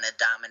who's going to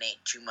dominate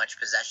too much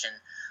possession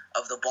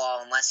of the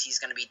ball, unless he's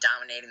going to be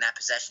dominating that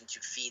possession to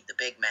feed the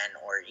big men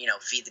or,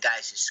 feed the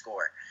guys who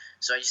score.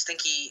 So I just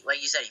think he,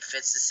 like you said, he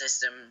fits the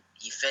system.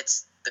 He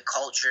fits the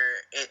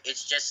culture.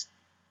 It's just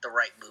the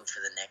right move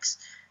for the Knicks.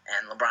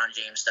 and LeBron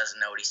James doesn't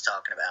know what he's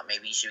talking about.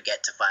 Maybe he should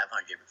get to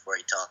 500 before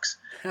he talks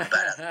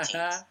about other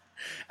teams.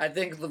 I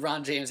think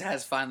LeBron James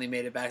has finally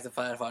made it back to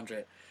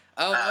 500.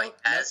 Oh, no,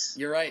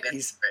 you're right.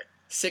 He's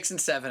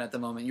 6-7 at the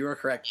moment. You were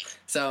correct.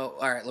 So,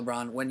 all right,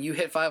 LeBron, when you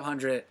hit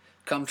 500,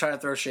 come try to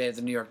throw shade at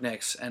the New York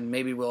Knicks, and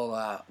maybe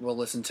we'll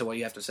listen to what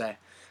you have to say.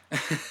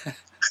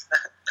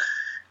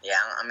 Yeah,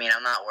 I mean,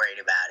 I'm not worried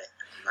about it.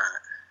 I'm not.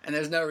 And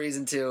there's no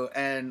reason to.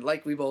 And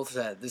like we both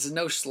said, this is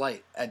no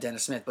slight at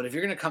Dennis Smith. But if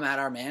you're gonna come at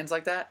our mans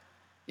like that,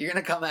 you're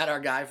gonna come at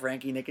our guy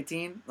Frankie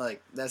Nicotine.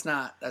 Like that's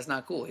not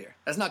cool here.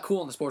 That's not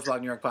cool in the Sports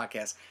Blog New York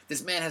podcast.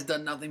 This man has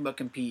done nothing but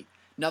compete,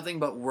 nothing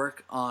but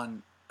work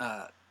on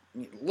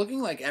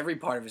looking like every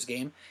part of his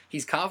game.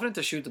 He's confident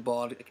to shoot the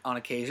ball on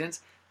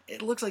occasions.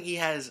 It looks like he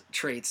has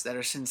traits that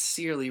are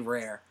sincerely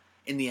rare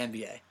in the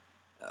NBA.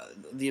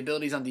 The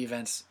abilities on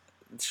defense,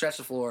 stretch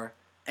the floor.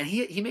 And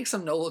he makes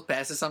some no-look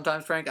passes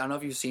sometimes, Frank. I don't know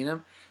if you've seen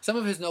him. Some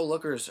of his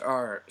no-lookers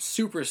are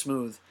super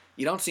smooth.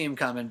 You don't see him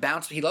coming.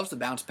 He loves the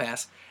bounce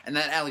pass. And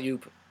that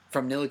alley-oop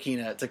from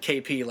Ntilikina to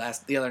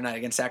KP the other night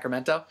against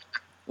Sacramento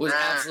was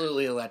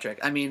absolutely electric.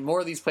 I mean,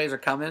 more of these plays are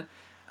coming.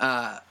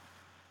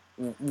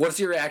 What's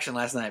your reaction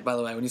last night, by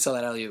the way, when you saw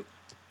that alley-oop?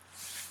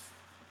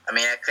 I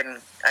mean, I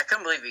couldn't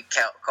believe he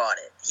caught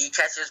it. He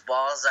catches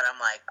balls that I'm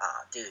like,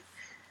 oh, dude.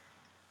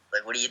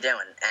 Like, what are you doing?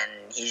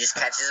 And he just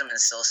catches him and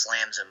still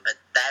slams him. But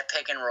that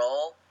pick and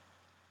roll,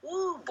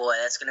 ooh, boy,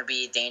 that's going to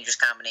be a dangerous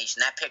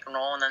combination. That pick and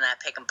roll and then that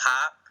pick and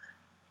pop,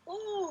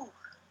 ooh,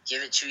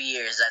 give it 2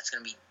 years. That's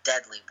going to be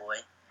deadly, boy.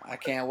 I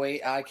can't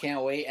wait.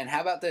 And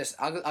how about this?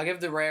 I'll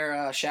give the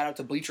rare shout out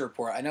to Bleacher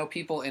Report. I know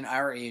people in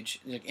our age,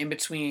 like in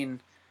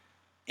between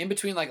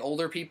like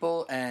older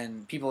people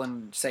and people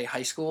in, say,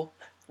 high school,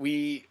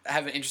 we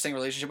have an interesting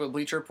relationship with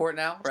Bleacher Report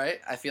now, right?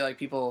 I feel like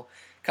people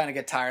kind of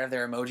get tired of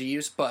their emoji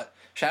use, but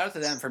shout out to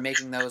them for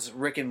making those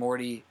Rick and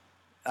Morty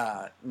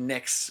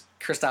Knicks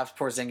Kristaps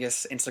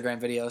Porzingis Instagram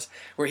videos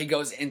where he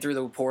goes in through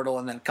the portal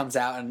and then comes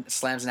out and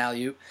slams an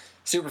alley-oop.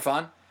 Super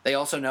fun. They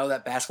also know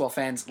that basketball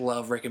fans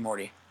love Rick and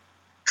Morty.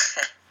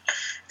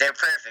 They're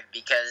perfect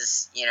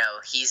because,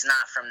 he's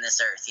not from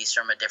this earth. He's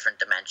from a different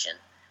dimension.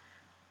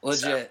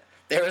 Legit. So.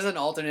 There was an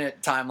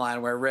alternate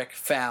timeline where Rick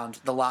found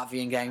the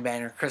Latvian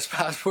gangbanger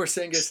Kristaps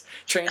Porzingis,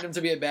 trained him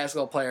to be a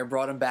basketball player,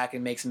 brought him back,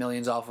 and makes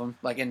millions off him,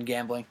 like in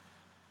gambling.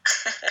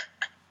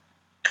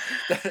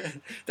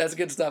 That's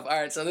good stuff. All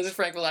right, so this is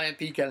Frank Villani and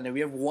Pete Kennedy.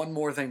 We have one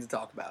more thing to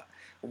talk about.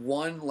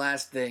 One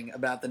last thing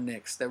about the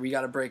Knicks that we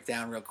got to break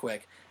down real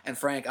quick. And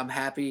Frank, I'm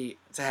happy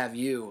to have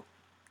you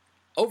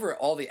over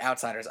all the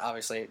outsiders,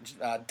 obviously,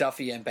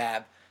 Duffy and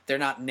Bab. They're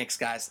not Knicks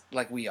guys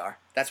like we are.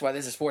 That's why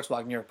this is Sports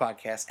Blog New York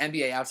Podcast,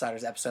 NBA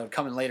Outsiders episode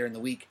coming later in the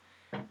week.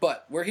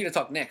 But we're here to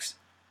talk Knicks.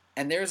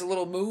 And there's a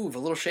little move, a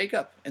little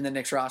shakeup in the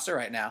Knicks roster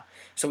right now.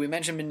 So we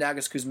mentioned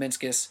Mindaugas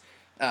Kuzminskas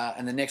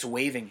and the Knicks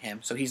waiving him.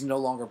 So he's no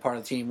longer part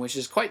of the team, which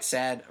is quite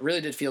sad. I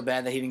really did feel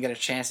bad that he didn't get a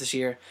chance this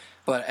year.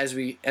 But as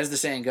the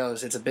saying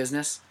goes, it's a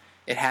business.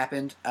 It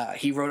happened.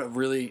 He wrote a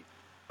really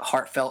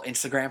heartfelt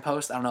Instagram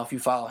post. I don't know if you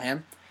follow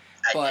him.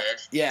 I did.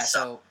 Yeah,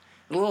 so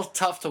a little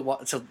tough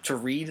to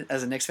read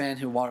as a Knicks fan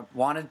who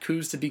wanted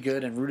Kuz to be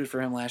good and rooted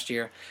for him last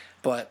year.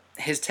 But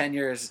his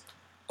tenure is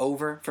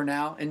over for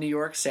now in New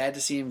York. Sad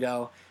to see him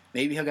go.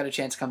 Maybe he'll get a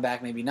chance to come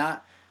back, maybe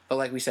not. But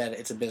like we said,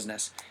 it's a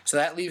business. So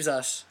that leaves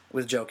us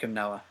with Joakim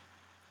Noah.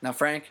 Now,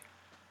 Frank,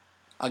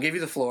 I'll give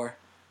you the floor.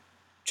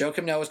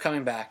 Joakim Noah's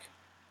coming back.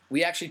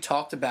 We actually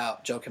talked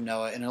about Joakim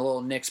Noah in a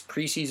little Knicks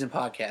preseason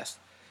podcast.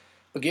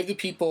 But give the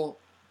people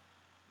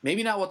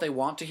maybe not what they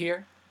want to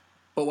hear,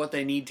 but what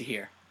they need to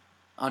hear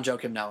on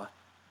Joakim Noah.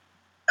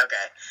 Okay.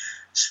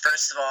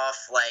 First of all,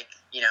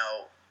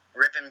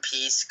 rip in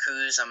peace,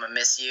 Kuz, I'm going to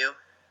miss you.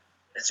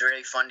 It's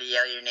really fun to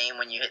yell your name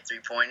when you hit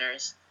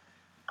three-pointers.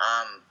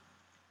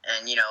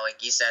 And,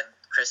 like you said,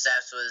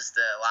 Kristaps was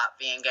the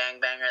Latvian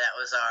gangbanger. That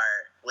was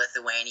our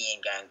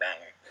Lithuanian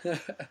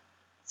gangbanger.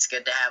 It's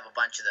good to have a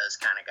bunch of those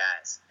kind of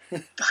guys.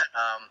 But,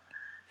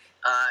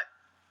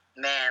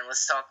 man,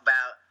 let's talk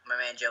about my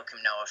man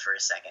Joakim Noah for a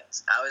second.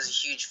 I was a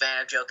huge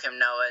fan of Joakim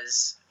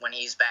Noah's when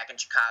he was back in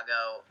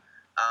Chicago.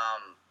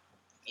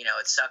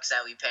 It sucks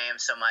that we pay him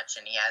so much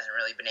and he hasn't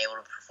really been able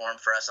to perform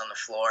for us on the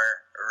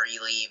floor or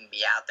really even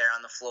be out there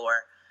on the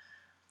floor.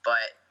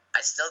 But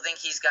I still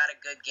think he's got a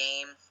good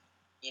game.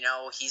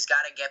 He's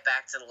got to get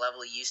back to the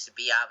level he used to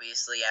be,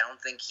 obviously. I don't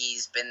think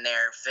he's been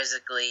there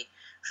physically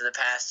for the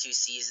past 2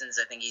 seasons.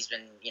 I think he's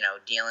been,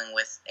 dealing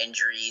with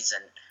injuries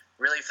and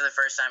really for the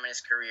first time in his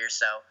career.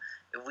 So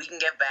if we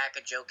can get back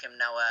a Joakim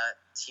Noah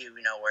to,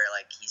 where,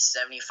 he's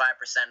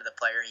 75% of the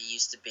player he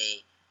used to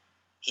be,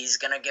 he's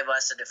going to give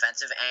us a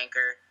defensive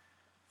anchor,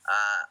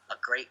 a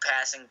great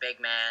passing big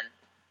man,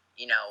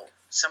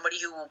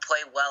 somebody who will play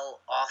well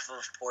off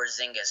of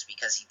Porzingis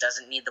because he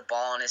doesn't need the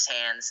ball in his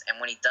hands, and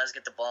when he does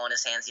get the ball in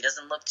his hands, he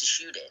doesn't look to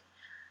shoot it.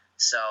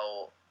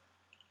 So,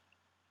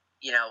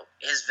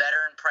 his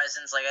veteran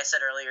presence, like I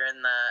said earlier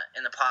in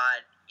the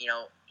pod,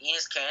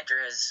 Enes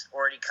Kanter has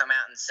already come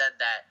out and said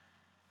that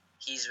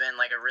he's been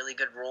a really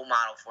good role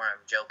model for him,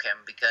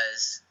 Joakim,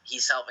 because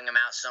he's helping him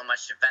out so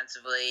much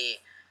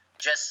defensively.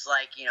 just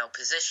like,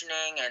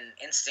 positioning and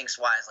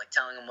instincts-wise, like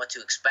telling him what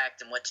to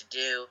expect and what to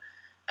do.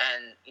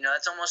 And,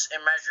 that's almost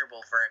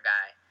immeasurable for a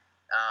guy.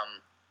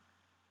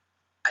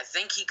 I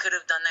think he could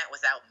have done that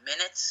without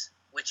minutes,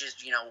 which is,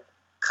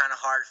 kind of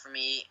hard for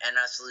me and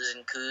us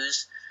losing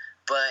Kuz.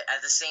 But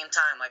at the same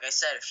time, like I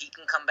said, if he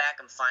can come back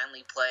and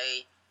finally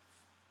play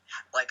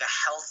like a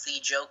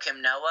healthy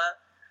Joakim Noah,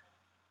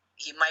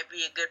 he might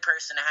be a good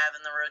person to have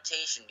in the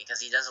rotation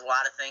because he does a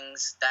lot of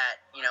things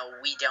that,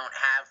 we don't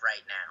have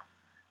right now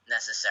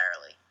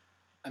necessarily.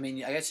 I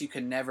mean, I guess you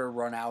can never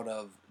run out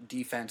of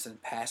defense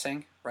and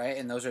passing, right?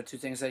 And those are two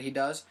things that he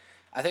does.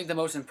 I think the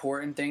most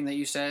important thing that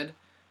you said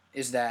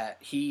is that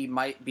he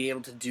might be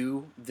able to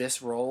do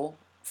this role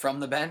from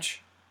the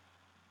bench.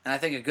 And I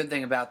think a good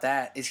thing about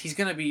that is he's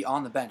going to be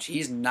on the bench.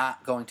 He's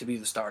not going to be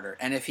the starter.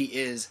 And if he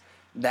is,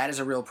 that is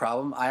a real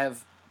problem. I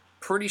have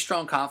pretty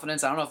strong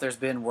confidence. I don't know if there's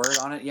been word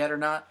on it yet or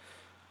not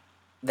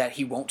that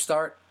he won't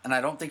start. And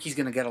I don't think he's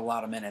going to get a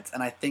lot of minutes.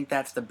 And I think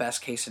that's the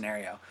best case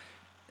scenario.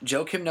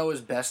 Joakim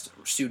Noah's best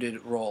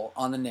suited role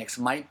on the Knicks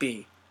might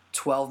be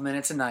 12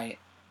 minutes a night,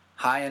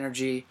 high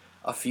energy,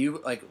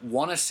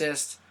 one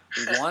assist,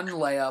 one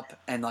layup,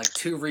 and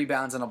 2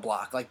 rebounds and a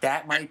block.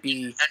 That might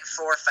be... And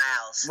 4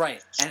 fouls.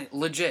 Right, and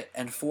legit,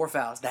 and 4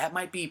 fouls. That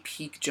might be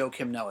peak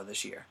Joakim Noah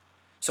this year.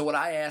 So what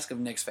I ask of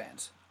Knicks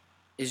fans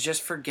is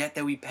just forget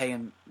that we pay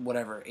him,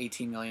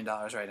 $18 million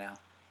right now.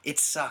 It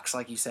sucks,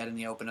 like you said in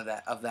the open of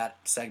that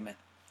segment.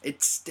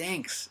 It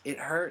stinks. It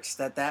hurts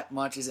that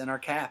much is in our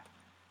cap.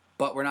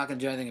 But we're not going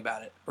to do anything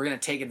about it. We're going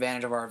to take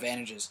advantage of our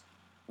advantages.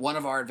 One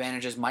of our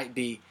advantages might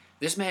be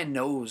this man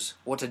knows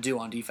what to do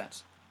on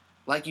defense.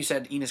 Like you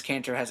said, Enes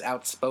Kanter has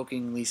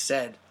outspokenly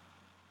said,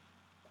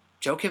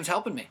 Joakim's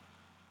helping me,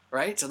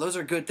 right? So those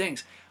are good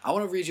things. I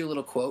want to read you a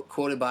little quote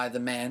quoted by the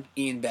man,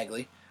 Ian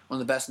Begley,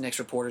 one of the best Knicks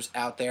reporters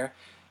out there.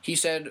 He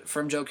said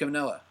from Joakim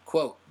Noah,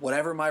 quote,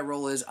 "Whatever my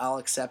role is, I'll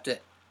accept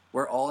it.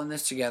 We're all in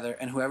this together,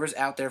 and whoever's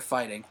out there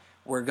fighting,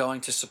 we're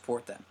going to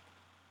support them."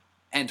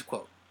 End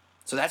quote.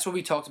 So that's what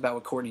we talked about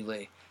with Courtney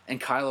Lee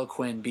and Kyle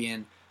O'Quinn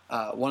being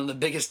one of the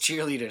biggest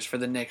cheerleaders for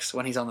the Knicks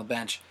when he's on the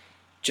bench.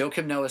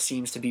 Joakim Noah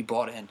seems to be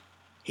bought in.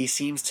 He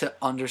seems to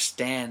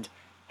understand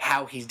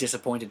how he's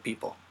disappointed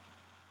people.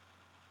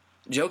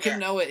 Joakim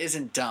Noah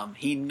isn't dumb.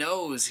 He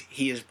knows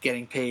he is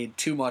getting paid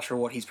too much for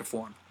what he's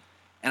performed.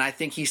 And I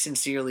think he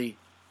sincerely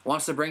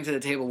wants to bring to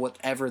the table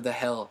whatever the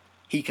hell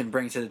he can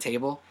bring to the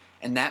table.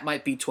 And that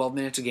might be 12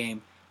 minutes a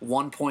game,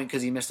 1 point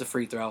because he missed a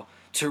free throw,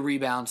 2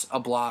 rebounds, a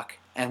block,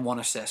 and 1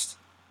 assist.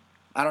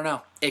 I don't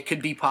know. It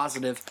could be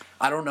positive.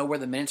 I don't know where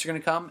the minutes are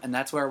going to come, and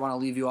that's where I want to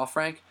leave you off,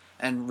 Frank,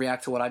 and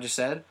react to what I just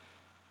said.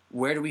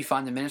 Where do we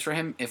find the minutes for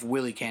him if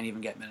Willie can't even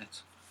get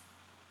minutes?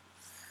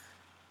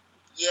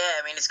 Yeah,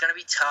 it's going to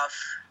be tough,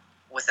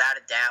 without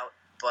a doubt.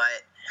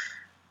 But,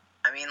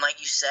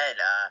 like you said,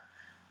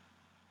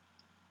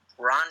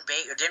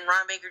 didn't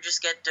Ron Baker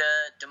just get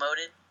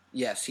demoted?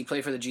 Yes, he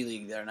played for the G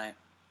League the other night.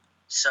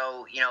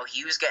 So,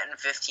 he was getting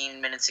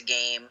 15 minutes a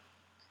game.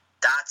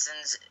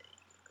 Dotson's...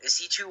 Is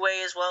he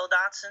two-way as well,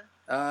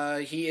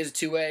 Dotson? He is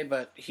two-way,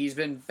 but he's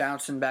been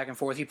bouncing back and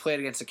forth. He played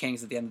against the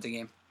Kings at the end of the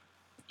game.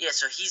 Yeah,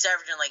 so he's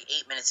averaging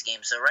 8 minutes a game.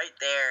 So right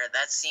there,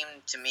 that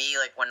seemed to me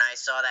when I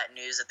saw that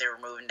news that they were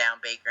moving down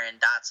Baker and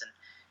Dotson,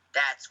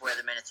 that's where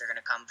the minutes are going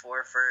to come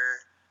for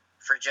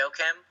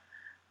Joakim.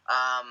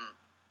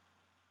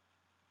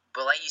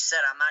 But like you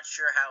said, I'm not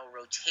sure how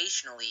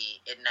rotationally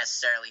it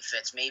necessarily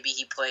fits. Maybe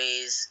he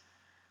plays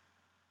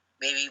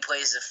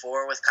the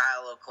 4 with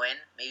Kyle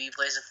O'Quinn. Maybe he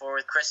plays the 4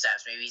 with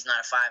Kristaps. Maybe he's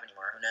not a 5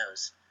 anymore. Who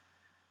knows?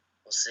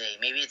 We'll see.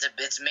 Maybe it's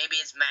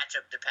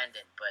matchup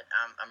dependent, but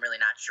I'm really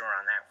not sure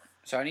on that one.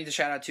 So I need to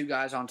shout out 2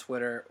 guys on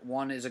Twitter.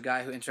 One is a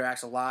guy who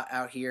interacts a lot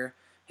out here.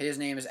 His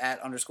name is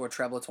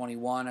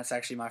 @_treble21. That's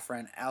actually my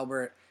friend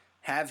Albert.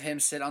 Have him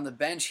sit on the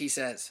bench, he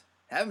says.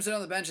 Have him sit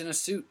on the bench in a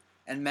suit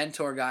and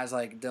mentor guys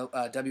like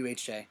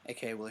WHJ,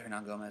 a.k.a. Willie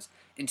Hernan-Gomez,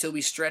 until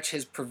we stretch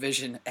his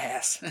provision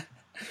ass.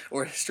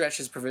 Or stretch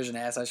his provision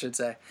ass, I should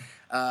say.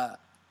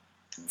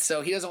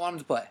 So he doesn't want him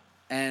to play.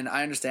 And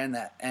I understand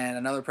that. And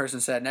another person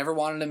said, never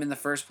wanted him in the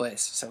first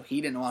place. So he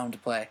didn't want him to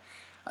play.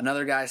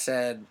 Another guy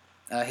said,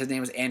 his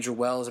name is Andrew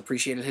Wells,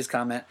 appreciated his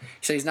comment.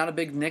 He said he's not a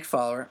big Knick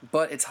follower,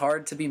 but it's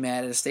hard to be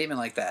mad at a statement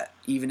like that,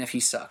 even if he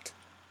sucked.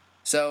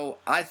 So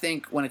I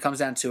think when it comes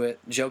down to it,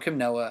 Joakim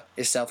Noah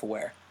is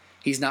self-aware.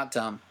 He's not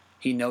dumb.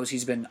 He knows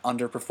he's been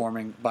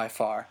underperforming by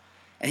far.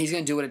 And he's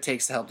going to do what it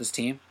takes to help this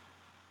team.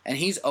 And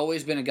he's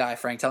always been a guy,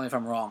 Frank, tell me if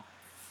I'm wrong,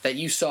 that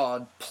you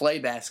saw play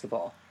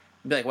basketball.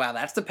 Be like, wow,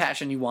 that's the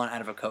passion you want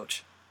out of a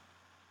coach.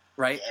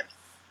 Right? Yeah,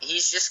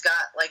 he's just got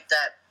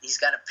that. He's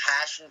got a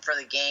passion for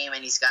the game,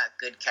 and he's got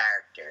good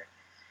character.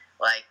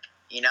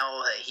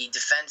 He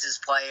defends his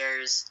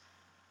players.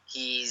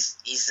 He's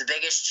the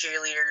biggest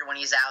cheerleader when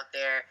he's out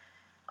there.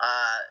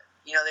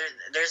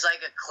 There's a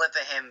clip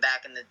of him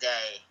back in the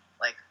day,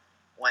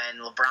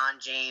 when LeBron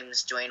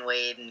James, Dwayne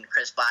Wade, and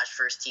Chris Bosh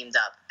first teamed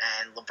up,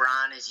 and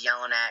LeBron is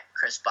yelling at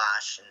Chris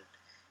Bosh, and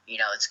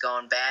it's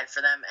going bad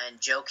for them,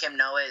 and Joakim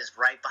Noah is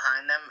right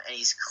behind them, and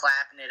he's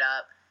clapping it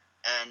up,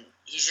 and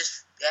he's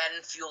just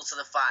adding fuel to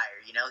the fire.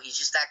 He's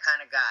just that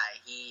kind of guy.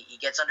 He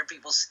gets under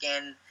people's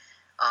skin,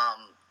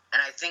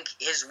 and I think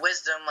his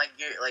wisdom, like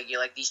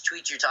these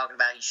tweets you're talking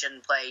about, he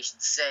shouldn't play, he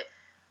should sit.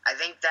 I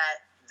think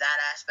that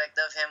aspect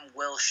of him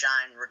will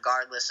shine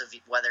regardless of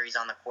whether he's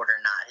on the court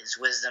or not. His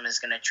wisdom is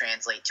going to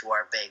translate to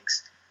our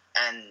bigs,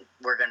 and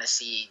we're going to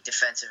see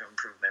defensive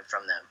improvement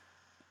from them.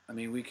 I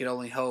mean, we could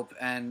only hope.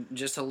 And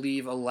just to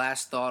leave a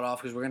last thought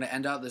off, because we're going to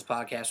end out this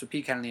podcast with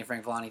Pete Kennedy and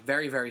Frank Villani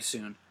very, very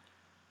soon.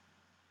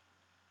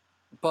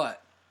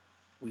 But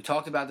we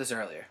talked about this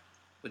earlier.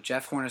 With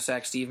Jeff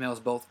Hornacek, Steve Mills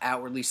both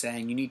outwardly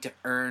saying you need to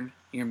earn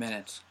your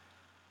minutes.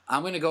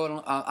 I'm going to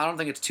go, I don't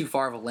think it's too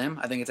far of a limb.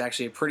 I think it's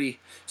actually a pretty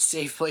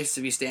safe place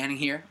to be standing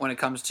here when it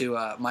comes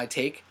to my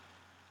take.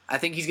 I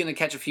think he's going to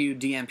catch a few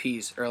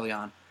DNPs early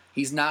on.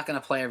 He's not going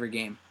to play every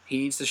game. He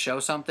needs to show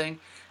something.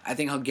 I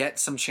think he'll get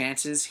some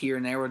chances here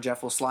and there where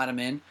Jeff will slide him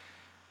in.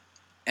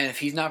 And if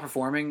he's not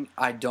performing,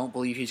 I don't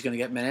believe he's going to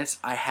get minutes.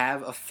 I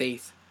have a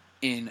faith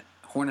in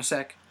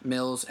Hornacek,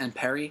 Mills, and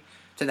Perry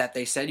to that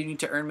they said you need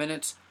to earn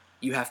minutes,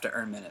 you have to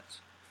earn minutes.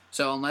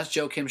 So unless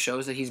Joe Kim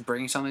shows that he's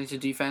bringing something to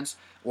defense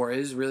or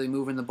is really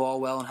moving the ball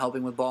well and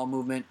helping with ball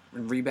movement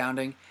and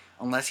rebounding,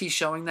 unless he's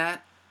showing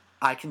that,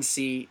 I can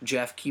see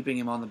Jeff keeping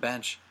him on the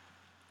bench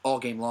all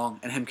game long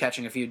and him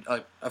catching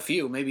a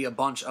few, maybe a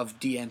bunch of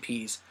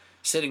DNPs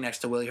sitting next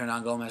to Willy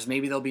Hernangomez.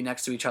 Maybe they'll be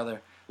next to each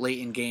other late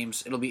in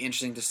games. It'll be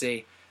interesting to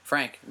see.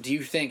 Frank, do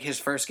you think his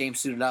first game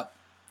suited up,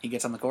 he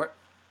gets on the court?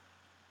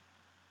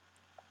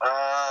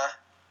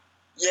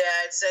 Yeah,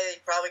 I'd say he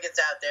probably gets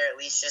out there at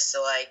least just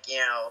to,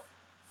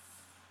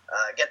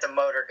 get the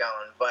motor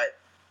going. But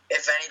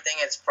if anything,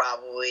 it's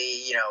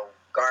probably,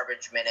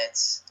 garbage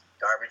minutes,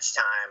 garbage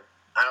time.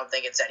 I don't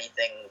think it's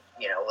anything,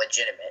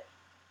 legitimate.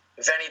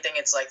 If anything,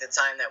 it's like the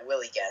time that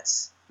Willie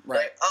gets. Right.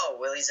 Like, oh,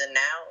 Willie's in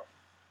now?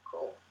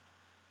 Cool.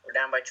 We're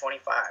down by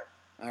 25.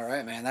 All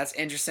right, man. That's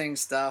interesting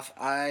stuff.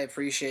 I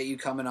appreciate you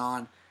coming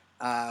on.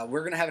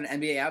 We're going to have an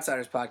NBA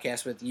Outsiders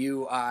podcast with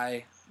you,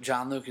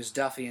 John Lucas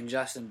Duffy, and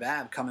Justin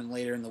Babb coming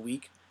later in the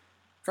week.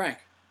 Frank,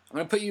 I'm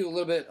going to put you a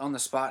little bit on the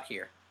spot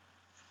here.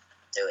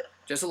 Do it.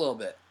 Just a little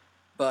bit.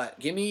 But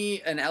give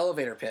me an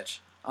elevator pitch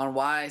on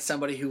why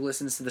somebody who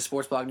listens to the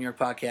Sports Blog New York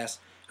podcast,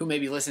 who may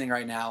be listening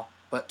right now,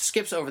 but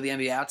skips over the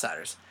NBA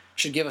Outsiders,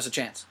 should give us a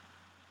chance.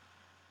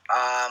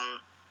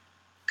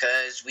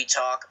 Because we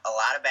talk a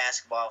lot of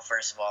basketball,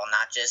 first of all,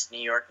 not just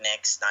New York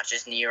Knicks, not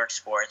just New York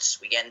sports.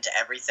 We get into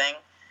everything.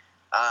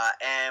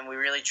 And we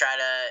really try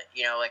to,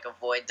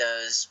 avoid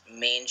those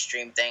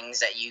mainstream things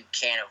that you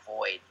can't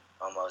avoid,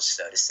 almost,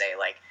 so to say.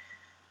 Like,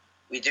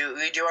 we do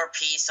our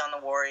piece on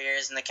the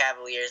Warriors and the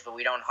Cavaliers, but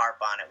we don't harp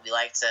on it. We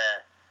like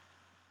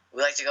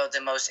to go with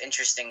the most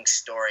interesting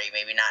story,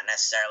 maybe not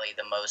necessarily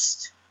the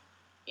most,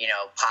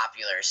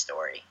 popular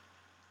story,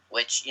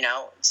 which,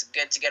 it's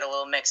good to get a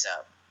little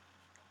mix-up.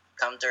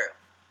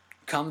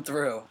 Come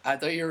through. I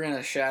thought you were going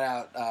to shout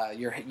out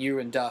you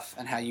and Duff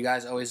and how you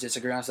guys always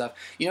disagree on stuff.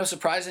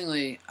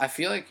 Surprisingly, I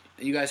feel like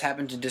you guys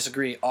happen to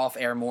disagree off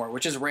air more,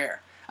 which is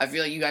rare. I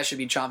feel like you guys should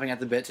be chomping at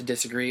the bit to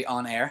disagree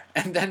on air,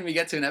 and then we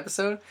get to an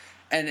episode,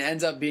 and it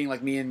ends up being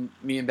like me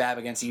and Bab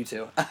against you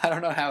two. I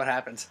don't know how it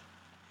happens.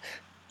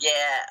 Yeah,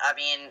 I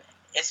mean,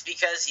 it's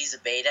because he's a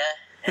beta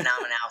and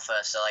I'm an alpha,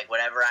 so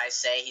whatever I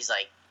say, he's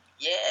like,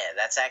 yeah,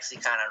 that's actually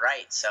kind of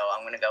right, so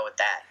I'm going to go with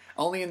that.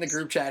 Only in the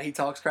group chat he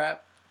talks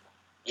crap?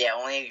 Yeah,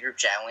 only in the group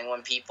chat. Only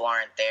when people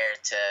aren't there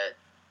to,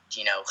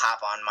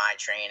 hop on my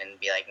train and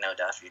be like, no,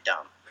 Duff, you're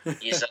dumb.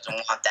 He just doesn't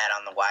want that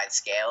on the wide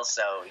scale,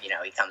 so,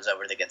 he comes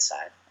over to the good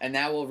side. And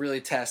that will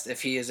really test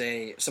if he is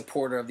a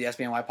supporter of the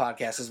SBNY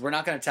podcast, because we're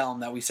not going to tell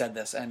him that we said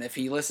this. And if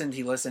he listened,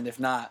 he listened. If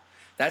not,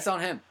 that's on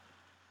him.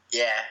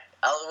 Yeah.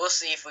 We'll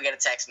see if we get a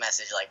text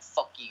message like,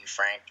 fuck you,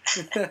 Frank.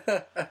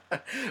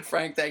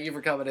 Frank, thank you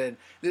for coming in.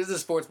 This is the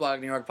Sports Blog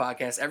New York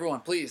podcast.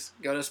 Everyone, please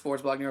go to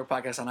Sports Blog New York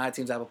podcast on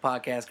iTunes, Apple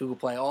Podcasts, Google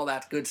Play, all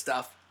that good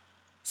stuff.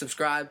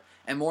 Subscribe,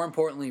 and more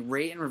importantly,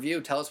 rate and review.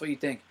 Tell us what you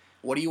think.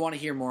 What do you want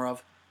to hear more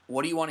of?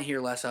 What do you want to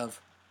hear less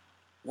of?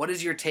 What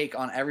is your take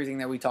on everything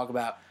that we talk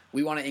about?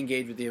 We want to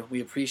engage with you.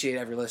 We appreciate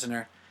every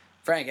listener.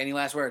 Frank, any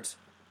last words?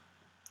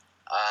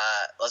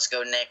 Let's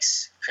go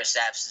Knicks. Chris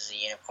Apps is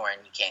a unicorn.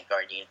 You can't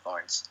guard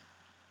unicorns.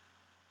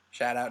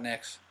 Shout out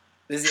Knicks.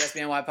 This is the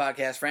SBNY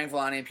podcast. Frank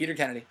Villani and Peter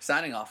Kennedy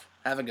signing off.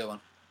 Have a good one.